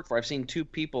it's worked for. I've seen 2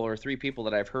 people or 3 people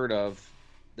that I've heard of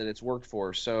that it's worked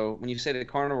for. So when you say the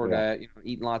carnivore diet,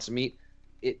 eating lots of meat,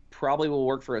 it probably will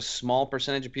work for a small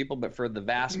percentage of people, but for the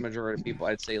vast majority of people,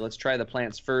 I'd say let's try the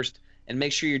plants first and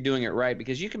make sure you're doing it right,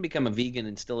 because you can become a vegan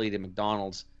and still eat at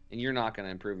McDonald's and you're not going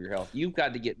to improve your health. You've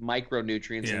got to get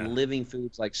micronutrients and living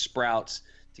foods like sprouts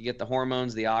to get the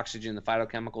hormones, the oxygen, the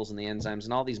phytochemicals, and the enzymes,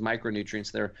 and all these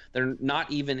micronutrients. They're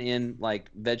not even in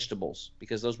like vegetables,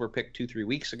 because those were picked 2-3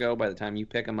 weeks ago by the time you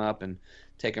pick them up and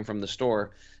take them from the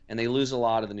store, and they lose a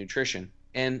lot of the nutrition.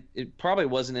 And it probably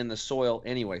wasn't in the soil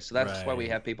anyway. So that's why we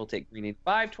have people take Green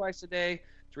 85 twice a day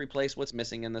to replace what's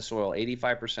missing in the soil.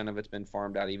 85% of it's been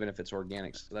farmed out, even if it's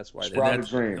organic. So that's why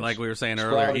that's, like we were saying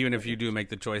earlier, even if you do make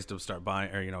the choice to start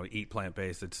buying or eat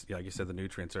plant-based, it's like you said, the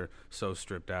nutrients are so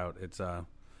stripped out. It's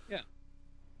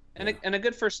And a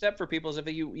good first step for people is if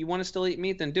you want to still eat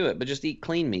meat, then do it, but just eat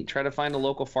clean meat. Try to find a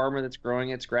local farmer that's growing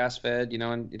it, it's grass-fed,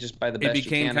 and just buy the best you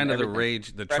can. It became kind of the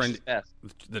rage,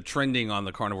 the trending on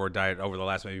the carnivore diet over the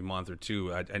last maybe month or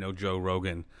two. I know Joe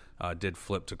Rogan did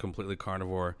flip to completely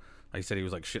carnivore. Like he said, he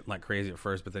was like shitting like crazy at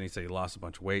first, but then he said he lost a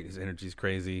bunch of weight. His energy's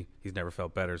crazy. He's never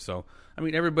felt better. So, I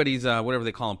mean, everybody's whatever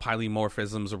they call them,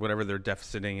 polymorphisms or whatever they're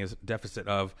deficit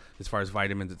of as far as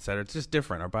vitamins, et cetera. It's just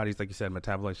different. Our bodies, like you said,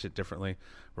 metabolize shit differently.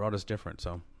 We're all just different.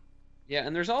 So, yeah,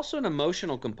 and there's also an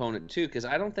emotional component too, because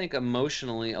I don't think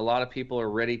emotionally a lot of people are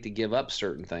ready to give up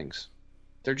certain things.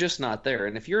 They're just not there.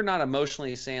 And if you're not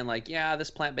emotionally saying like, yeah,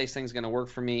 this plant-based thing's going to work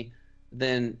for me,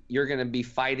 then you're going to be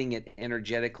fighting it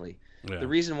energetically. Yeah. The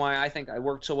reason why I think I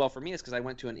worked so well for me is because I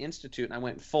went to an institute and I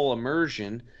went full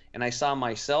immersion, and I saw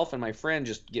myself and my friend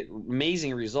just get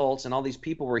amazing results, and all these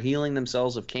people were healing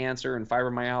themselves of cancer and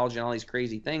fibromyalgia and all these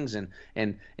crazy things,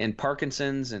 and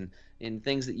Parkinson's and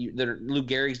things that are Lou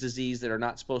Gehrig's disease that are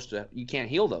not supposed to, you can't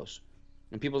heal those,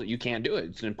 and people, you can't do it,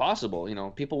 it's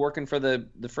impossible. People working for the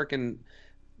frickin'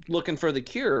 looking for the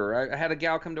cure. I had a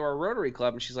gal come to our Rotary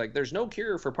Club and she's like, "There's no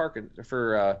cure for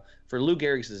Lou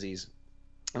Gehrig's disease."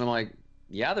 And I'm like,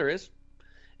 "Yeah, there is."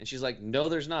 And she's like, "No,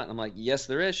 there's not." And I'm like, "Yes,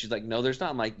 there is." She's like, "No, there's not."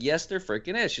 I'm like, "Yes, there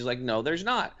freaking is." She's like, "No, there's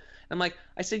not." And I'm like,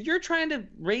 I said, "You're trying to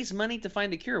raise money to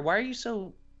find a cure. Why are you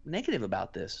so negative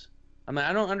about this?" I mean,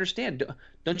 I don't understand.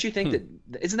 Don't you think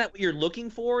that isn't that what you're looking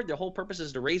for? The whole purpose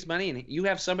is to raise money, and you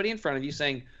have somebody in front of you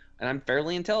saying, and I'm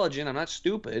fairly intelligent, I'm not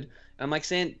stupid. And I'm like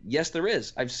saying, yes, there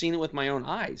is. I've seen it with my own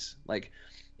eyes. Like,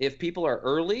 if people are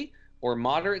early or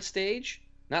moderate stage,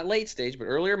 not late stage, but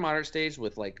early or moderate stage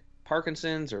with like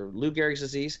Parkinson's or Lou Gehrig's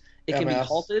disease, it can be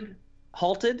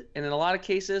halted, and in a lot of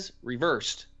cases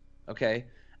reversed. Okay,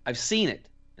 I've seen it,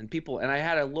 and I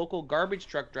had a local garbage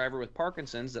truck driver with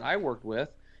Parkinson's that I worked with,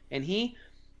 and he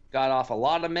got off a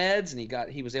lot of meds,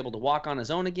 and he was able to walk on his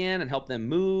own again and help them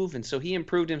move, and so he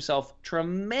improved himself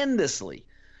tremendously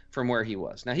from where he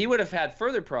was. Now, he would have had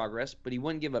further progress, but he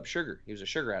wouldn't give up sugar. He was a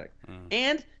sugar addict,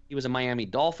 and he was a Miami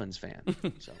Dolphins fan.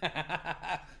 So.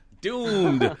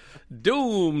 Doomed.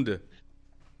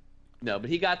 No, but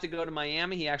he got to go to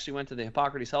Miami. He actually went to the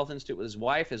Hippocrates Health Institute with his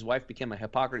wife. His wife became a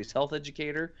Hippocrates Health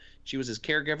educator. She was his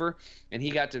caregiver, and he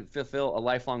got to fulfill a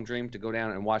lifelong dream to go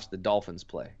down and watch the Dolphins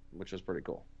play, which was pretty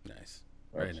cool. Nice.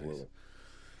 Very nice.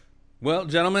 Well,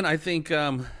 gentlemen, I think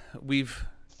we've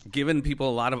given people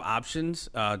a lot of options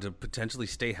to potentially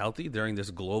stay healthy during this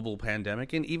global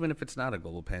pandemic, and even if it's not a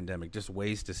global pandemic, just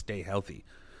ways to stay healthy.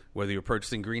 Whether you're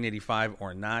purchasing Green 85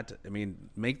 or not, I mean,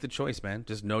 make the choice, man.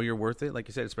 Just know you're worth it. Like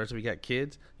you said, especially if you got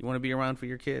kids, you want to be around for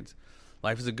your kids.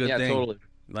 Life is a good thing. Yeah, totally.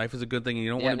 Life is a good thing, and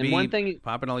you don't want to be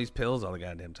popping all these pills all the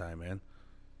goddamn time, man.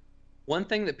 One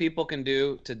thing that people can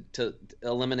do to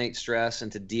eliminate stress and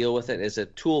to deal with it is a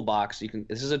toolbox.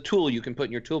 This is a tool you can put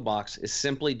in your toolbox, is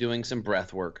simply doing some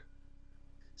breath work.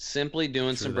 Simply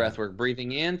doing some breath work.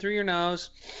 Breathing in through your nose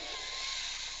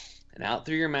and out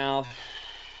through your mouth.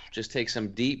 Just take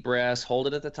some deep breaths, hold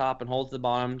it at the top and hold it at the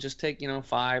bottom. Just take,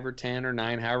 5 or 10 or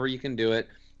 9, however you can do it,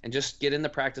 and just get in the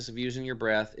practice of using your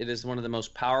breath. It is one of the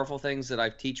most powerful things that I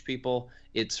teach people.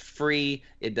 It's free.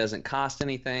 It doesn't cost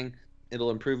anything.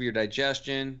 It'll improve your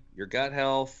digestion, your gut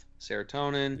health,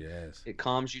 serotonin. Yes. It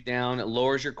calms you down. It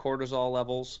lowers your cortisol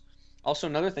levels. Also,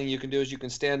 another thing you can do is you can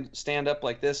stand up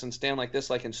like this and stand like this,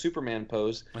 like in Superman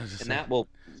pose, and that will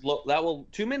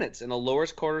 2 minutes, and it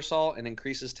lowers cortisol and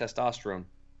increases testosterone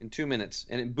in 2 minutes,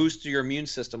 and it boosts your immune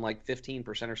system like 15%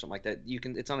 or something like that.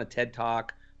 It's on a TED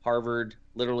Talk, Harvard.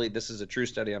 Literally, this is a true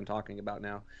study I'm talking about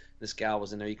now. This gal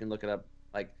was in there. You can look it up,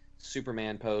 like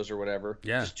Superman pose or whatever.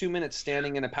 Yeah. Just 2 minutes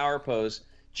standing in a power pose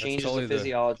changes totally the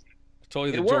physiology.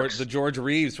 The George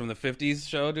Reeves from the 50s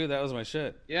show, dude. That was my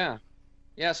shit. Yeah.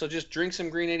 Yeah, so just drink some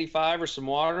Green 85 or some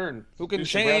water, and who can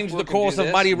change the course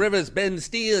of mighty rivers? Ben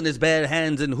Steele in his bare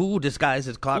hands, and who disguised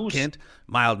as Clark Kent,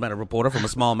 mild-mannered reporter from a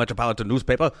small metropolitan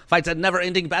newspaper, fights a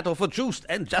never-ending battle for truth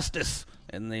and justice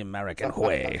in the American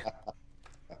way.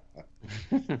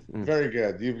 Very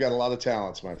good. You've got a lot of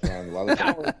talents, my friend. A lot of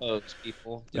power pose,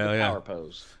 people. Power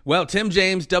pose. Well, Tim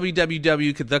James,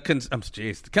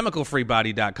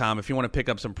 www.thechemicalfreebody.com. If you want to pick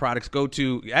up some products, go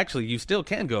to, actually, you still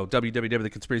can go,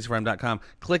 www.theconspiracyfarm.com.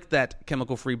 Click that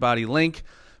Chemical Free Body link.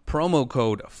 Promo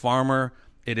code FARMER.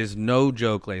 It is no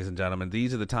joke, ladies and gentlemen.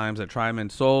 These are the times that try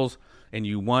men's souls, and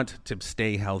you want to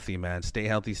stay healthy, man. Stay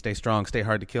healthy, stay strong, stay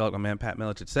hard to kill, like my man Pat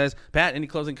Miletich says. Pat, any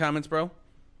closing comments, bro?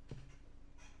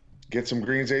 Get some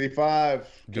Greens 85.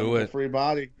 Do it. Free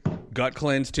body. Gut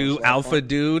cleanse too. Alpha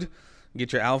dude.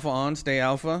 Get your alpha on. Stay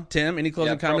alpha. Tim, any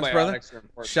closing comments, brother?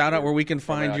 Shout out where we can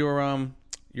find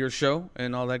your show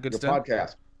and all that good stuff.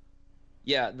 Podcast.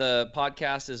 Yeah, the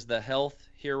podcast is the Health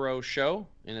Hero Show,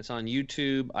 and it's on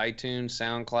YouTube, iTunes,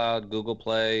 SoundCloud, Google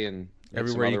Play, and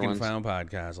everywhere you can find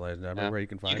podcasts, ladies. Everywhere you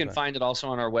can find. You can find it also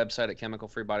on our website at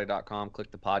chemicalfreebody.com.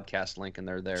 Click the podcast link, and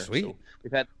they're there. Sweet. So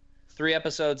we've had 3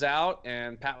 episodes out,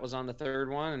 and Pat was on the 3rd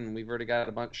one, and we've already got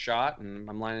a bunch shot, and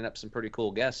I'm lining up some pretty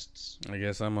cool guests. I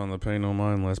guess I'm on the pay no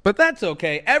mind list, but that's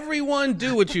okay. Everyone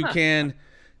do what you can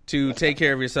to take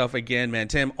care of yourself. Again, man,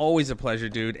 Tim, always a pleasure,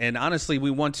 dude. And honestly,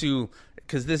 we want to,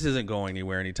 because this isn't going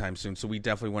anywhere anytime soon, so we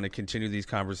definitely want to continue these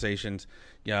conversations,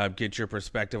 get your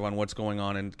perspective on what's going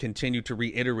on, and continue to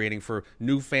reiterating for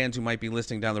new fans who might be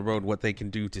listening down the road what they can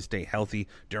do to stay healthy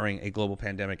during a global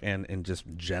pandemic and in just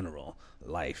general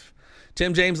life.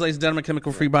 Tim James, ladies and gentlemen,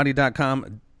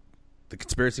 chemicalfreebody.com,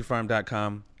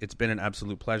 theconspiracyfarm.com. It's been an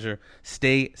absolute pleasure.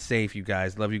 Stay safe, you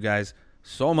guys. Love you guys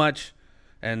so much.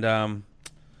 And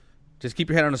just keep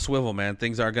your head on a swivel, man.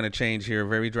 Things are going to change here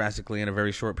very drastically in a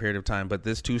very short period of time. But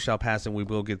this too shall pass, and we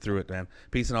will get through it, man.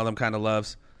 Peace and all them kind of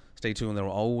loves. Stay tuned. There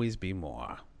will always be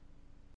more.